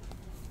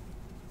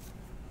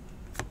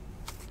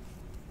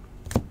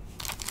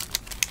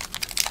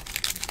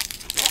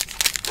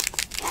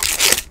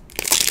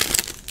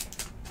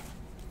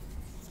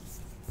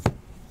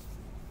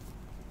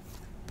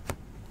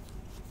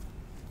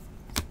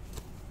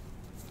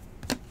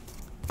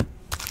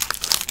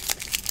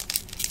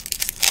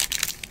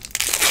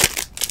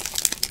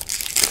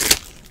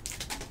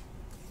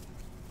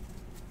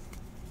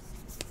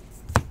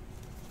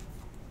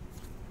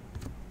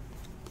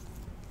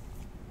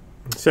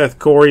 Seth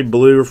Corey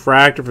blue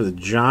refractor for the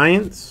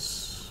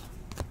Giants.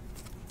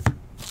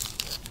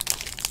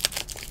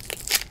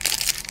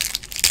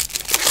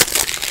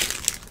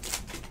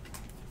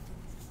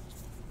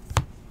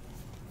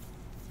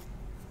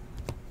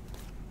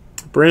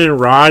 Brendan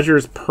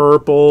Rodgers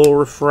purple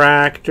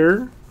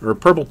refractor or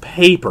purple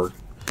paper.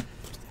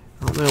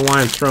 I don't know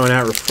why I'm throwing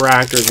out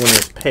refractors when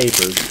there's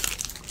papers.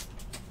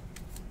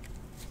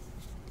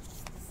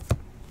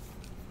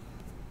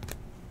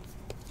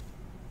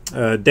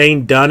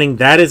 Dane Dunning,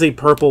 that is a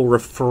purple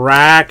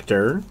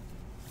refractor.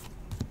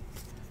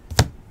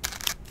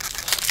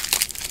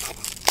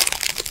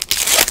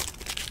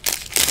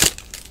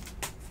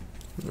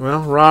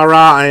 Well,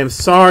 rah-rah, I am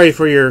sorry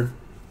for your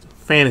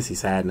fantasy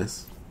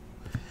sadness.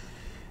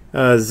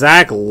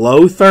 Zach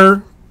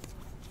Lothar,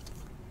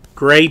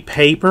 gray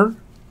paper.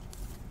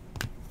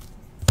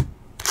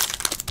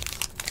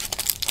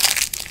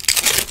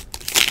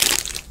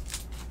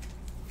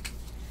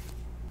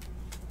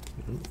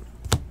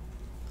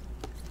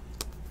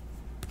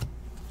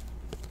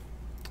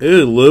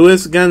 Ooh,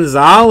 Luis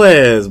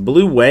Gonzalez,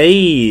 Blue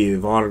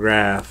Wave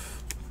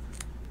autograph.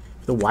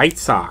 The White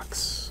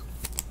Sox.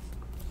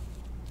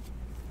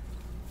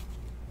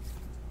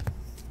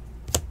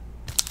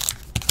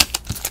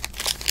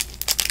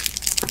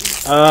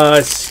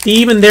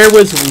 Steven, there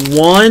was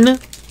one,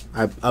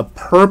 a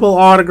purple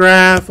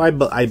autograph, I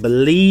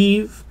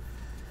believe.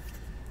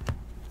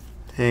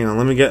 Hang on,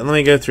 let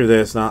me go through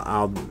this. And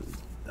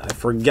I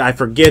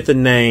forget the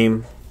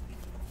name.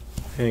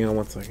 Hang on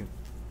one second.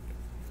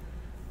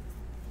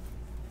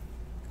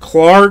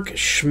 Clark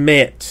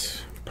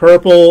Schmidt,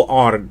 purple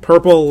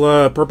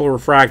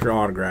refractor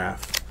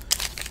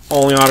autograph.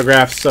 Only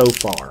autograph so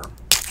far.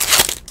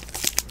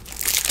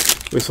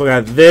 We still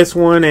got this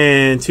one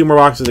and 2 more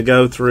boxes to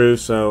go through,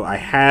 so I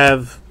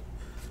have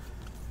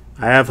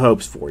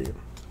hopes for you.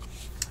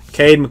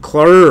 Cade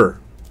McClure,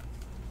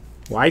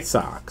 White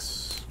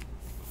Sox.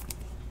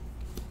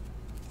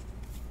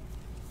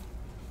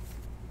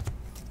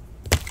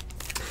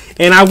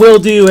 And I will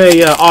do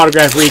a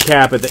autograph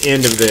recap at the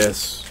end of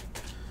this.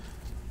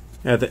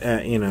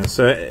 You know,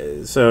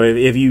 so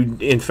if you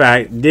in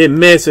fact did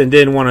miss and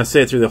didn't want to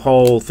sit through the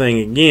whole thing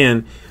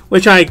again,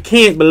 which I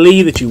can't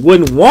believe that you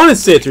wouldn't want to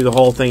sit through the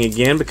whole thing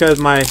again, because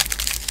my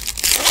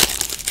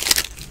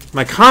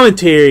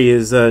commentary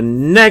is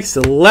next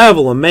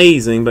level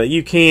amazing. But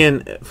you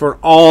can, for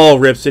all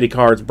Rip City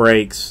Cards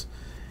breaks,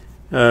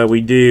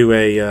 we do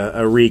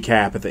a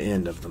recap at the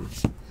end of them.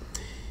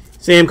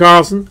 Sam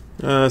Carlson,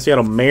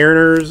 Seattle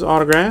Mariners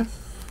autograph.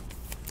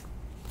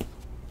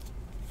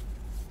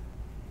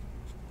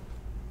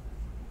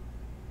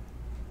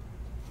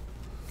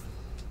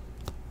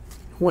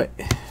 What?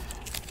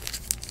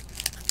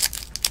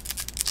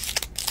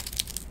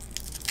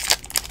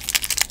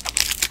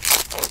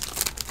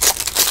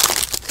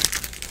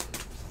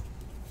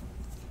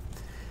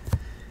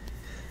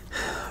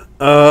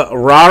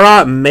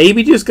 Rara,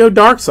 maybe just go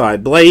dark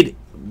side. Blaine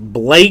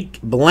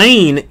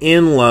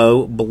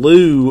Enlow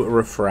blue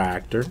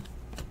refractor.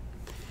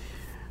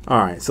 All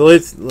right, so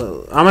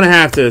I'm gonna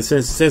have to,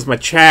 since my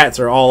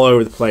chats are all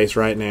over the place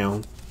right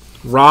now.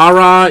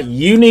 Rara,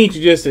 you need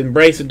to just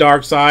embrace the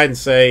dark side and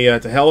say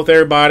to hell with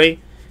everybody,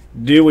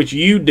 do what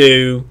you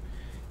do,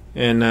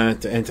 and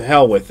to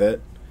hell with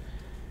it.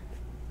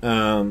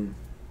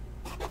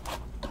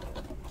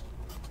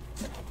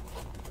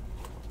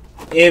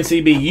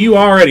 MCB, you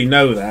already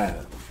know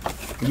that.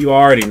 You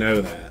already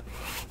know that.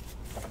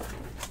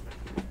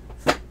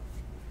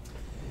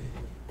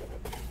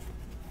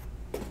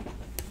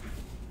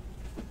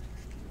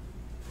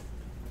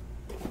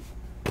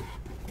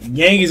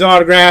 Yankees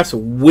autographs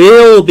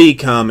will be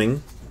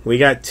coming. We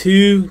got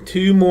two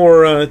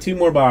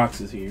more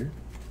boxes here.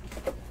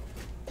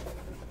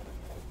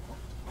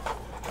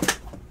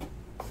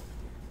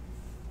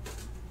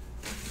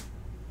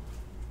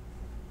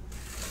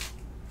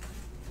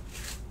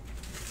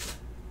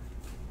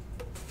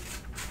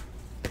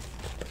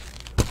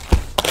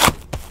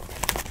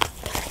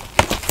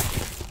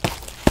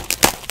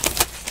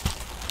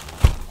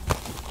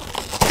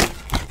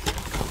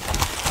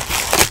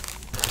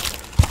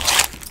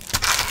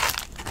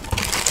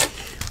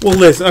 Well,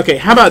 listen. Okay,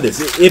 how about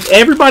this? If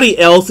everybody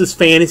else's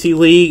fantasy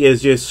league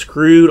is just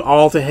screwed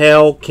all to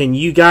hell, can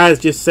you guys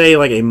just say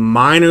like a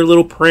minor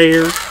little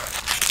prayer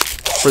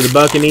for the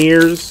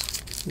Buccaneers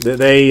that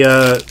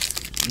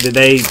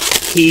they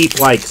keep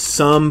like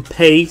some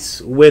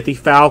pace with the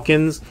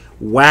Falcons?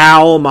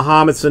 Wow,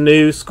 Mohamed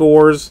Sanu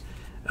scores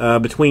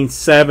between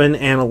 7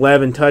 and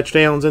 11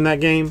 touchdowns in that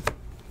game.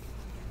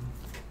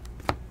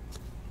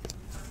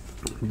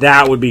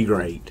 That would be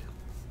great.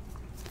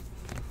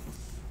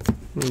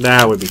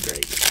 That would be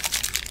great.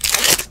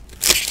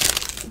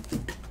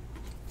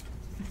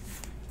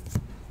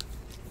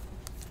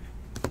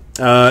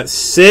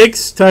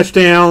 Six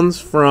touchdowns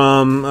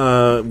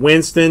from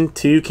Winston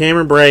to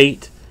Cameron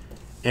Brate,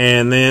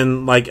 and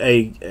then like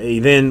a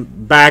then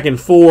back and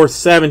forth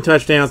 7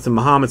 touchdowns to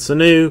Mohamed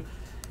Sanu.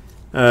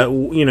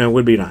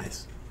 Would be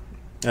nice.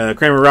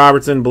 Kramer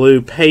Robertson,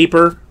 blue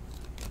paper.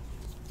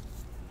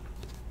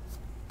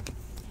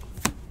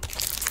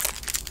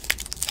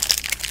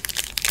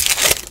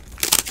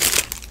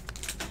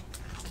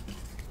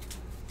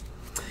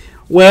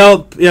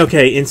 Well,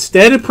 okay,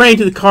 instead of praying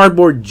to the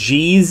cardboard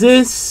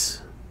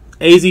Jesus,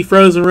 AZ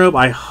Frozen Rope,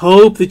 I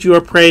hope that you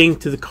are praying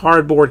to the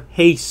cardboard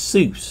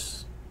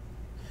Jesus.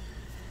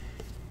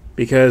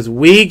 Because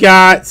we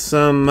got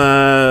some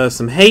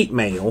hate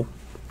mail.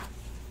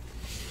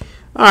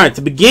 Alright,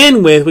 to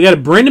begin with, we got a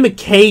Brendan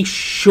McKay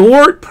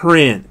short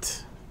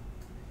print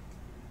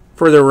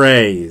for the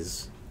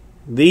Rays.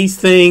 These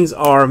things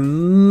are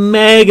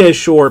mega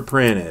short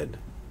printed.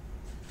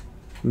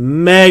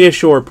 Mega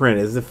short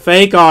printed. It's a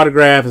fake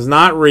autograph. It's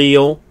not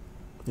real.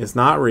 It's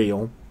not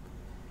real.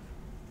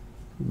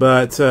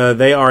 But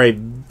they are a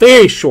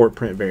very short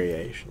print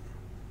variation.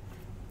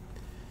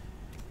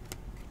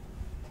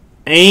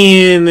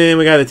 And then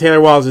we got the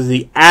Taylor Walls is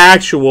the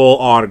actual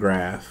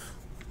autograph.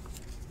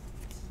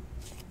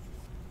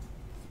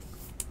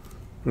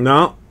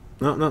 No.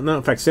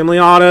 Facsimile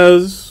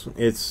autos.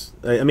 It's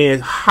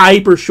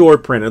hyper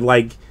short printed.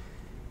 Like,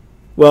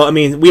 well,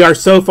 we are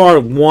so far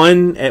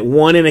one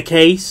in a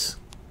case,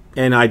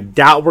 and I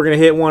doubt we're gonna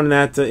hit one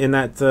in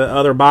that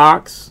other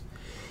box.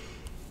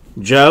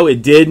 Joe,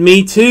 it did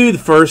me too the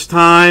first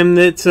time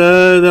that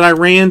I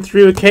ran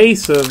through a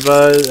case of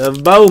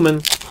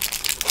Bowman.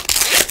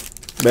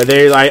 But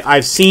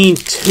I've seen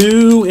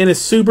 2 in a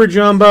super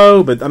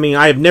jumbo, but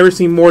I have never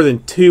seen more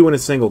than 2 in a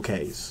single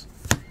case.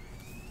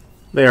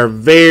 They are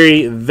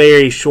very,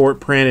 very short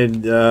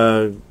printed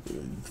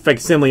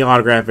facsimile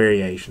autograph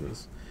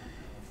variations.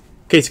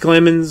 Casey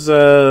Clemens,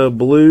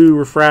 blue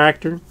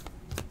refractor.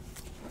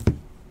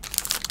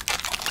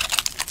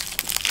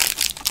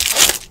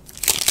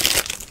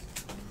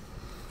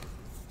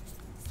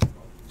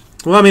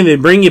 Well, they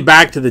bring you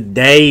back to the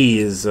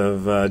days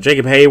of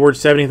Jacob Hayward,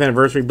 70th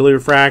anniversary blue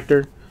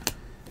refractor.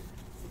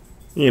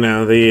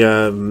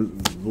 The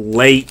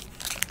late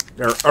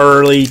or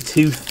early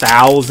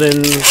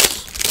 2000s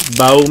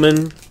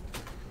Bowman,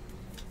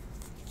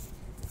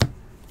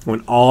 when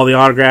all the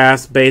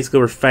autographs basically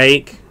were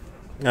fake.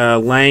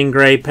 Lane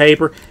gray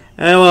paper.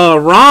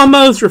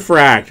 Ramos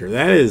refractor.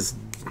 That is...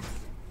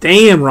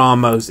 Damn,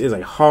 Ramos is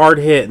a hard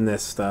hit in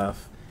this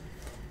stuff.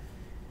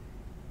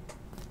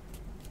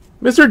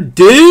 Mr.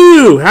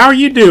 Dew, how are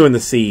you doing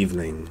this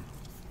evening?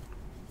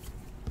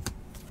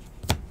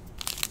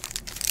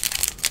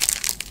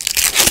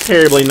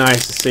 Terribly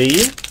nice to see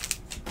you.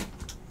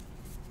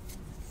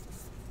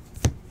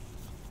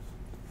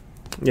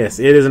 Yes,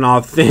 it is an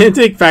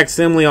authentic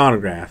facsimile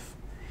autograph.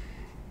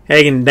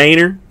 Hagen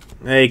Daner.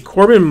 A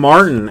Corbin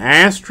Martin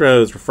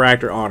Astros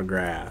refractor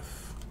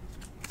autograph.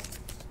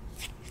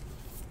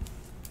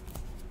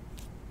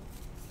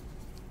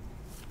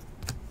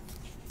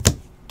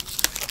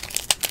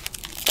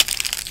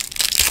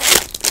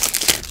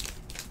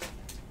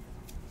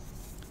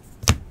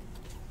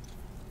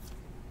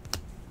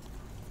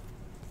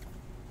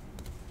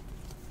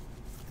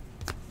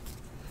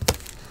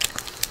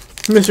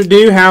 Mr.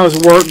 Dew, how is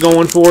work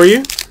going for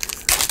you?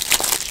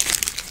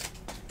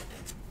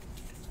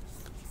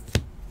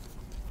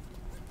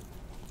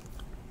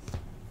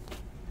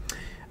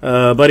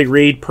 Buddy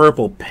Reed,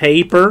 purple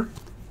paper.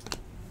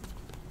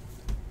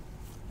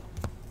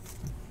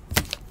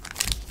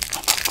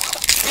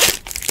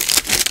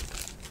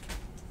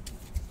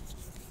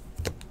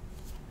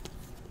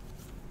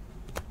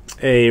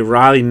 A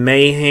Riley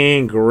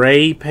Mahan,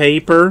 gray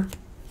paper.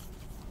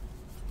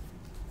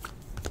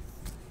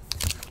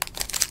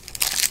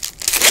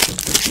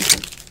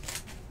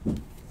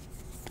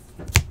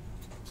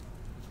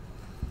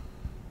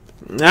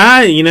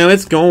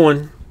 It's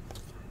going.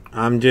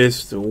 I'm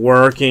just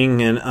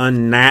working an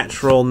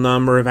unnatural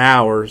number of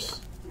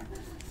hours.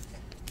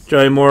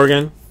 Joey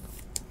Morgan.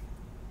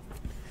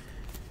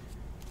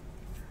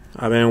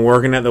 I've been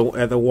working at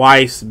the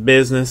wife's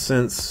business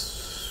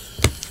since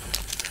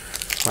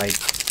like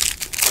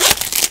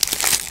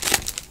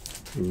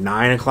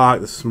 9 o'clock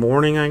this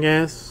morning, I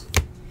guess.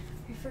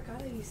 I forgot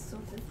that you still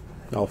did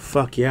that. Oh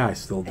fuck yeah, I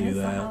still do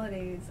that. The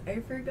holidays. I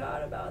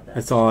forgot about that.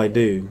 That's all I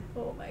do.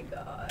 Oh my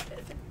god.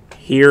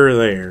 Here or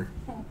there.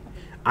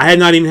 I had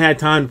not even had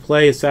time to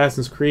play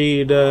Assassin's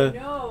Creed.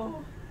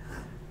 No.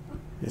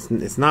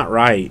 It's not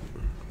right.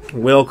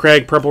 Will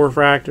Craig, purple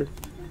refractor.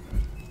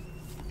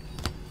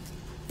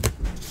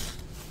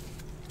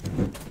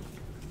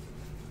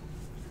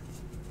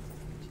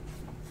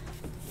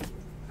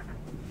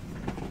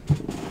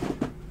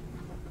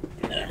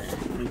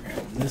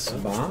 This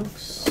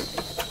box.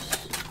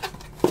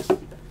 After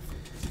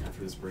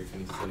this break, I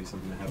need to tell you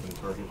something that happened in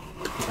Target.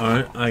 All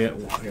right, I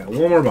got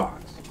one more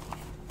box.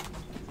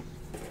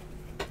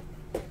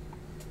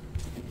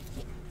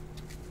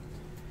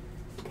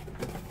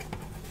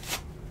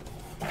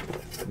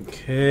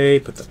 Okay,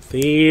 put that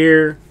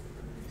there.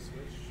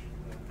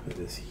 Put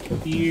this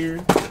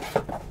here.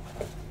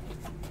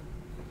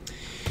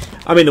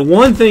 I mean, the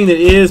one thing that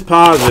is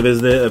positive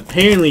is that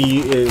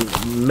apparently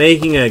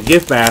making a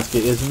gift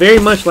basket is very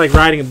much like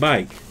riding a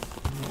bike.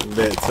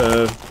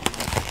 That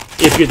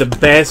if you're the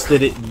best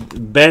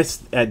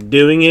at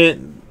doing it,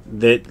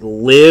 that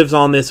lives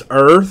on this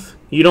earth,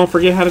 you don't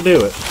forget how to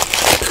do it.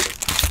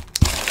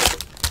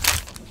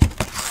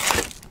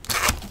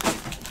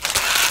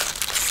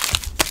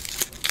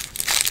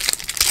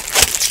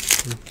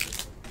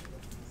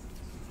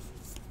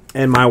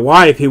 And my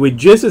wife, who would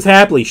just as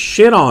happily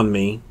shit on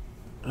me,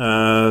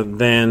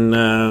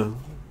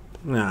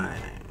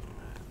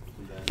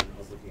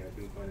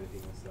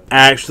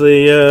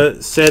 actually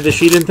said that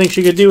she didn't think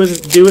she could do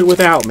it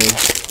without me.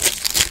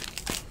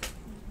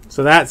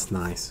 So that's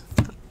nice.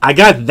 I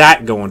got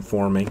that going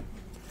for me.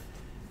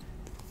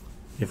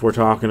 If we're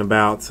talking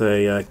about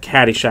a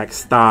Caddyshack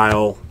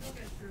style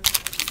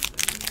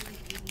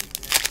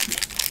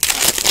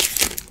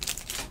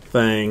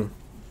thing.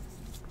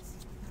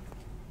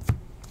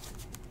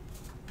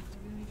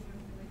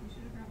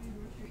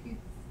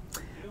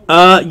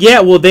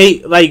 Yeah, well,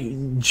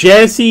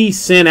 Jesse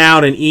sent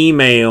out an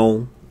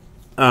email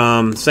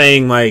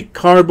saying, like,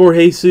 Cardboard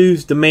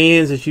Jesus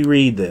demands that you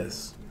read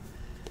this.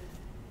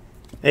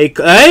 Hey,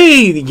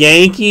 the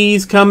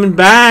Yankees coming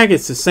back.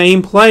 It's the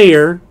same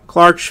player,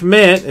 Clark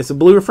Schmidt. It's a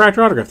blue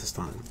refractor autograph this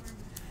time.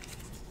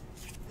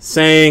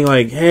 Saying,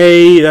 like,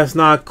 hey, that's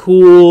not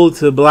cool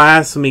to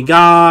blaspheme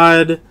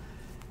God.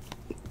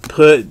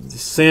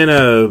 Sent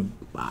a,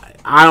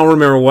 I don't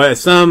remember what,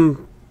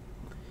 some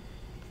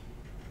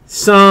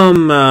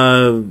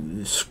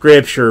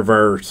scripture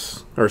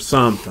verse or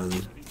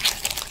something.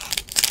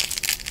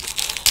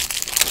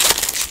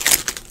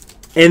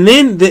 And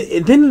then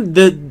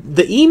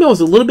the email is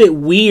a little bit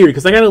weird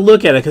because I got to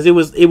look at it because it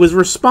was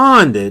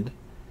responded,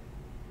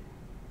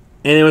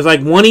 and it was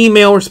like one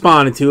email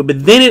responded to it,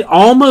 but then it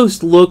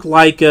almost looked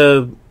like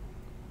a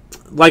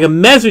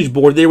message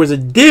board. There was a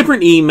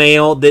different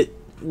email that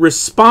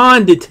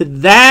responded to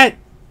that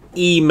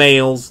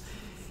email's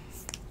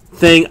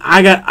thing.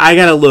 I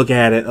got to look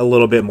at it a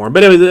little bit more,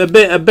 but it was a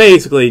bit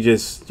basically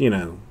just, you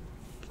know,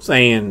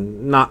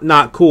 saying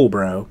not cool,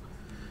 bro.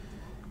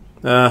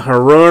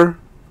 Horror.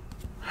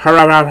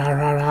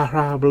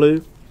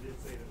 Blue.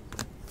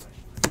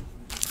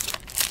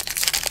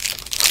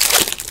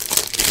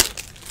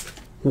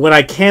 What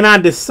I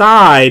cannot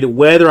decide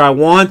whether I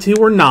want to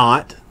or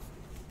not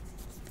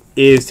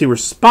is to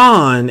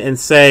respond and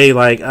say,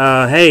 like,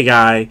 hey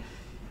guy,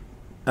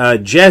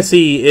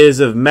 Jesse is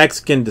of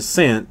Mexican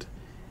descent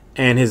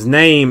and his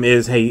name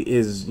is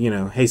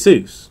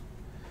Jesus.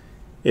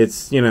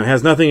 It's,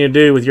 has nothing to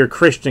do with your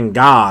Christian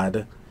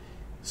God.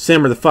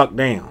 Simmer the fuck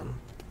down.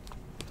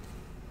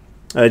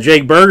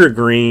 Jake Berger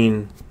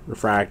green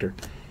refractor,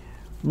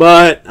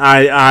 but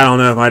I don't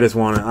know if I just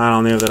want to. I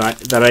don't know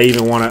that I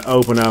even want to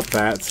open up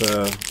that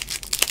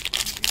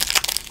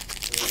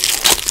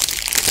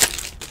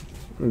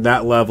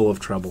level of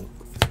trouble.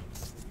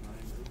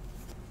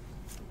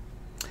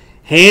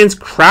 Hans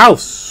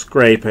Kraus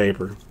gray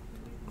paper.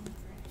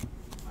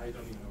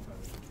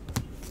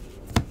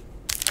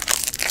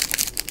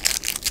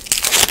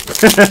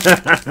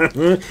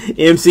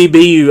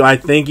 MCB, I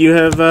think you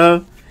have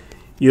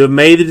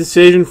made the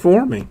decision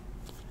for me.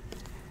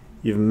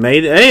 You've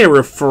made it. Hey, a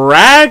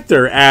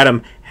refractor.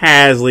 Adam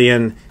Hasley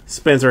and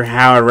Spencer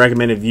Howard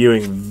recommended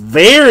viewing.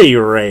 Very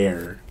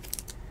rare.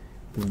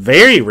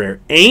 Very rare.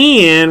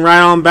 And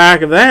right on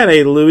back of that,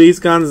 a Luis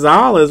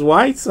Gonzalez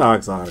White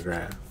Sox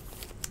autograph.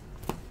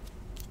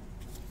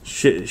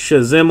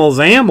 Shazimmel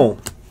Zammel.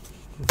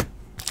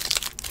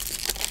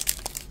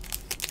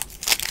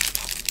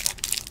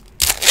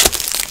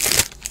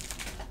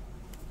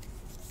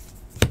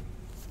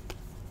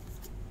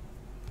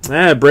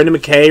 Brendan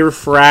McKay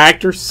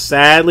refractor.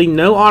 Sadly,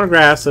 no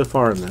autographs so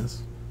far in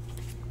this.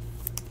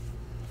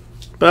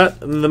 But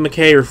the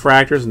McKay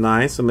refractor is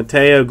nice. A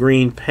Mateo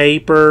green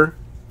paper.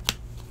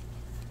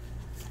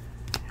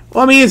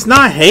 Well, I mean, it's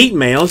not hate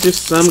mail. It's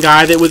just some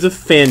guy that was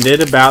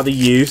offended about the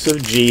use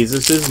of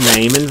Jesus'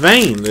 name in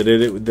vain. That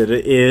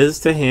it is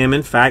to him,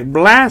 in fact,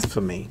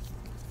 blasphemy.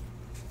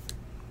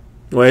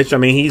 Which, I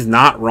mean, he's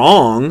not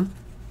wrong.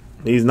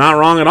 He's not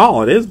wrong at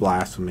all. It is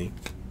blasphemy.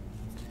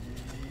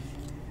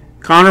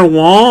 Connor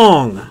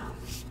Wong.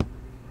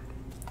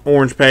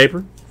 Orange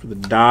paper for the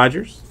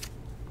Dodgers.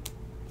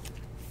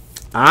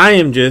 I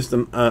am just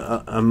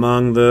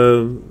among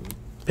the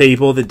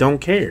people that don't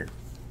care.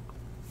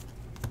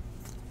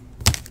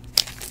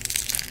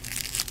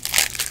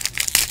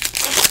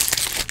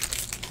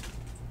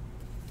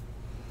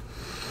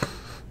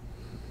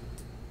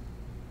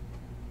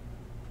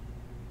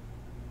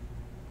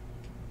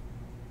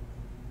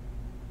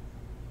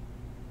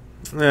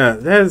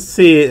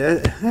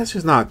 That's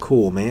just not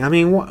cool, man. I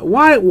mean,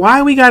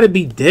 why we got to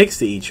be dicks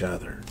to each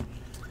other?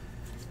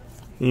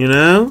 You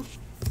know?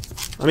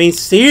 I mean,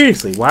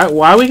 seriously,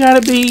 why we got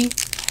to be?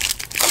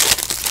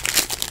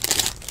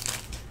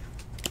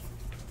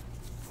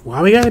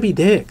 Why we got to be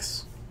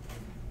dicks?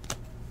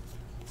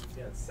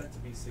 Yeah, it's set to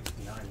be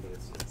 69, but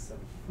it's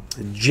 7.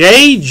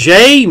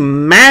 JJ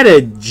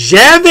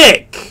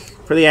Matajevic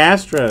for the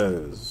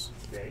Astros.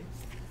 Okay.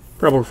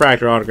 Purple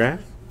refractor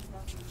autograph.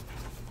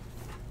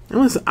 And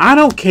listen, I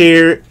don't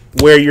care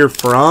where you're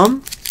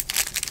from.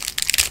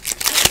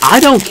 I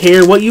don't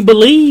care what you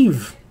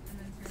believe.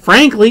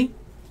 Frankly,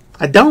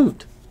 I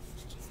don't.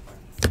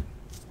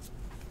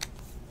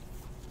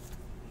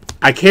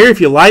 I care if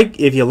you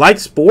like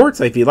sports,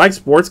 if you like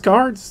sports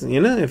cards,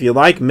 you know, if you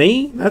like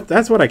me,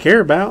 that's what I care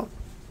about.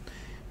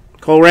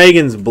 Cole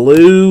Reagan's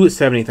blue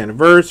 70th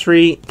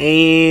anniversary,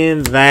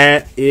 and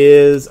that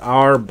is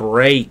our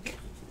break.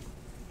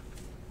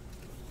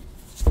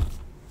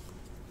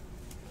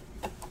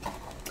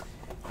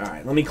 All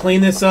right, let me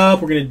clean this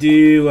up. We're gonna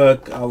do.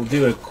 I'll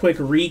do a quick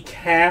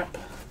recap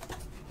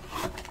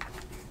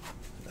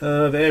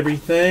of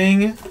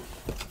everything,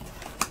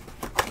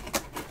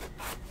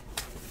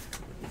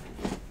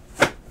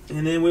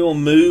 and then we will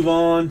move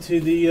on to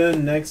the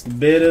next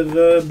bit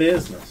of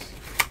business.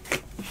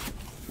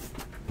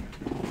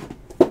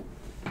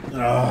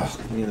 Oh,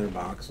 give me another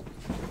box.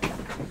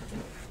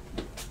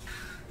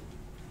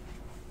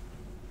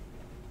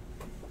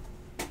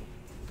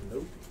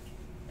 Nope.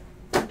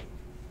 Some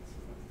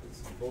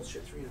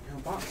bullshit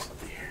 300-pound box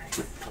up here.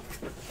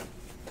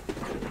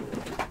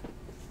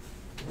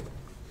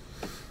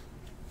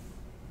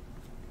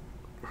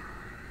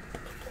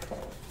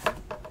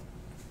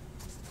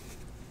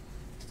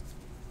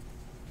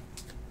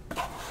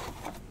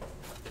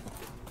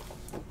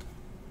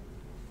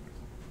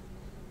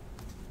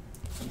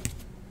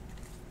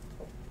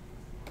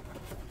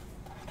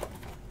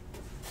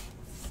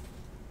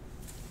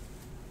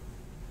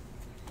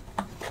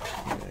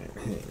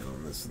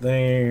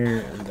 There,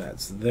 and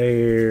that's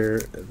there,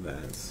 and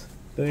that's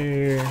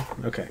there.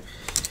 Okay.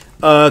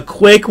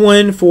 Quick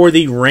one for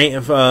the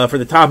for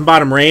the top and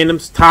bottom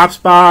randoms. Top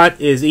spot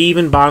is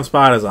even, bottom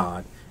spot is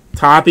odd.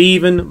 Top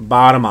even,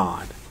 bottom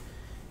odd.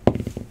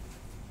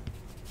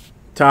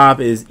 Top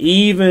is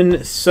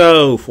even.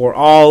 So for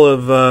all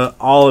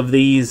of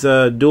these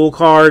dual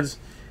cards,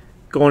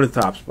 going to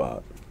the top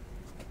spot.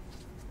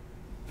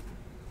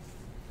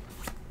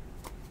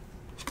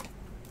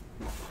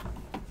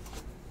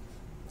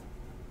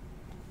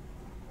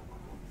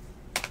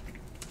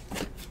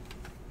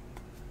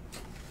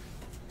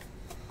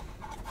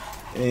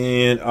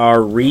 And our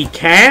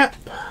recap,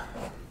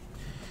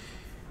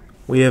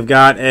 we have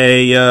got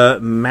a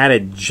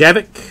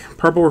Matajevic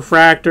purple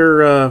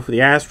refractor for the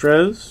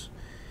Astros,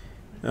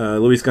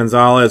 Luis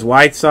Gonzalez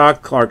White Sox,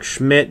 Clark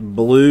Schmidt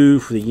blue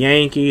for the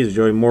Yankees,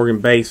 Joey Morgan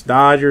base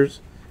Tigers,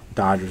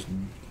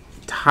 Gordon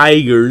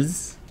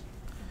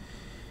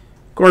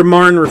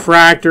Martin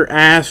refractor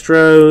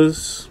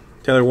Astros,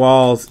 Taylor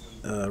Walls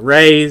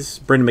Rays,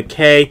 Brendan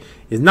McKay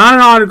is not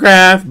an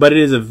autograph, but it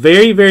is a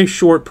very, very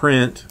short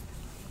print.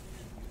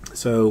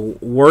 So,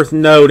 worth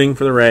noting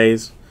for the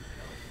Rays.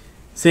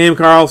 Sam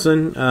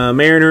Carlson,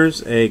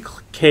 Mariners. A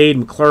Cade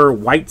McClure,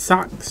 White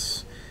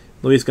Sox.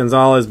 Luis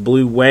Gonzalez,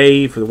 Blue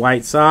Wave for the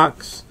White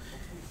Sox.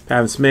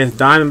 Pavin Smith,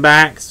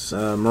 Diamondbacks.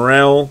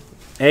 Morel,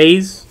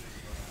 A's.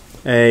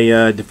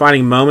 A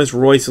Defining Moments,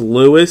 Royce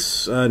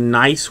Lewis. A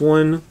nice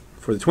one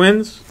for the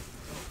Twins.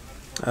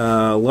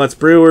 Lutz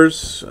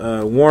Brewers.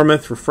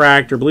 Warmoth,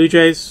 Refractor, Blue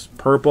Jays.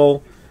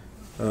 Purple,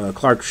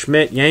 Clark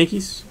Schmidt,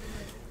 Yankees.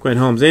 Quinn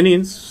Holmes,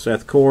 Indians.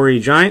 Seth Corey,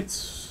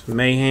 Giants.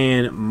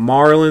 Mahan,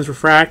 Marlins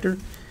refractor.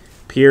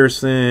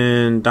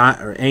 Pearson,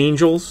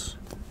 Angels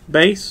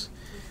base.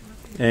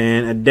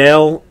 And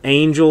Adele,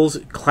 Angels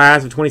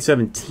class of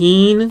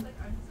 2017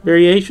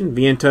 variation.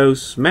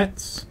 Vientos,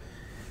 Mets.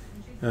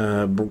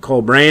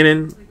 Cole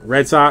Brannon,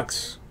 Red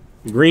Sox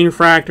green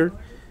refractor.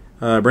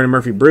 Brendan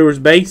Murphy, Brewers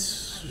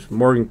base.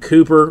 Morgan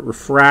Cooper,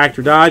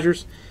 refractor,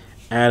 Dodgers.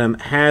 Adam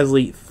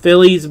Hasley,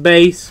 Phillies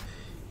base.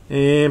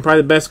 And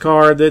probably the best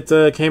card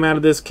that came out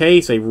of this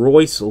case, a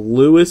Royce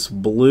Lewis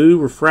blue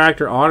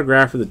refractor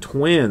autograph for the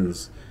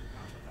Twins.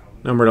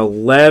 Numbered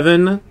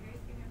 11.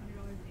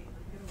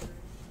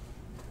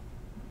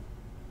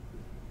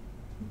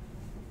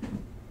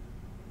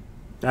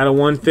 Out of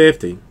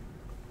 150.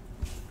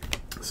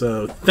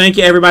 So, thank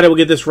you, everybody. We'll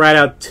get this right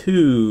out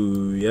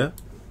to you.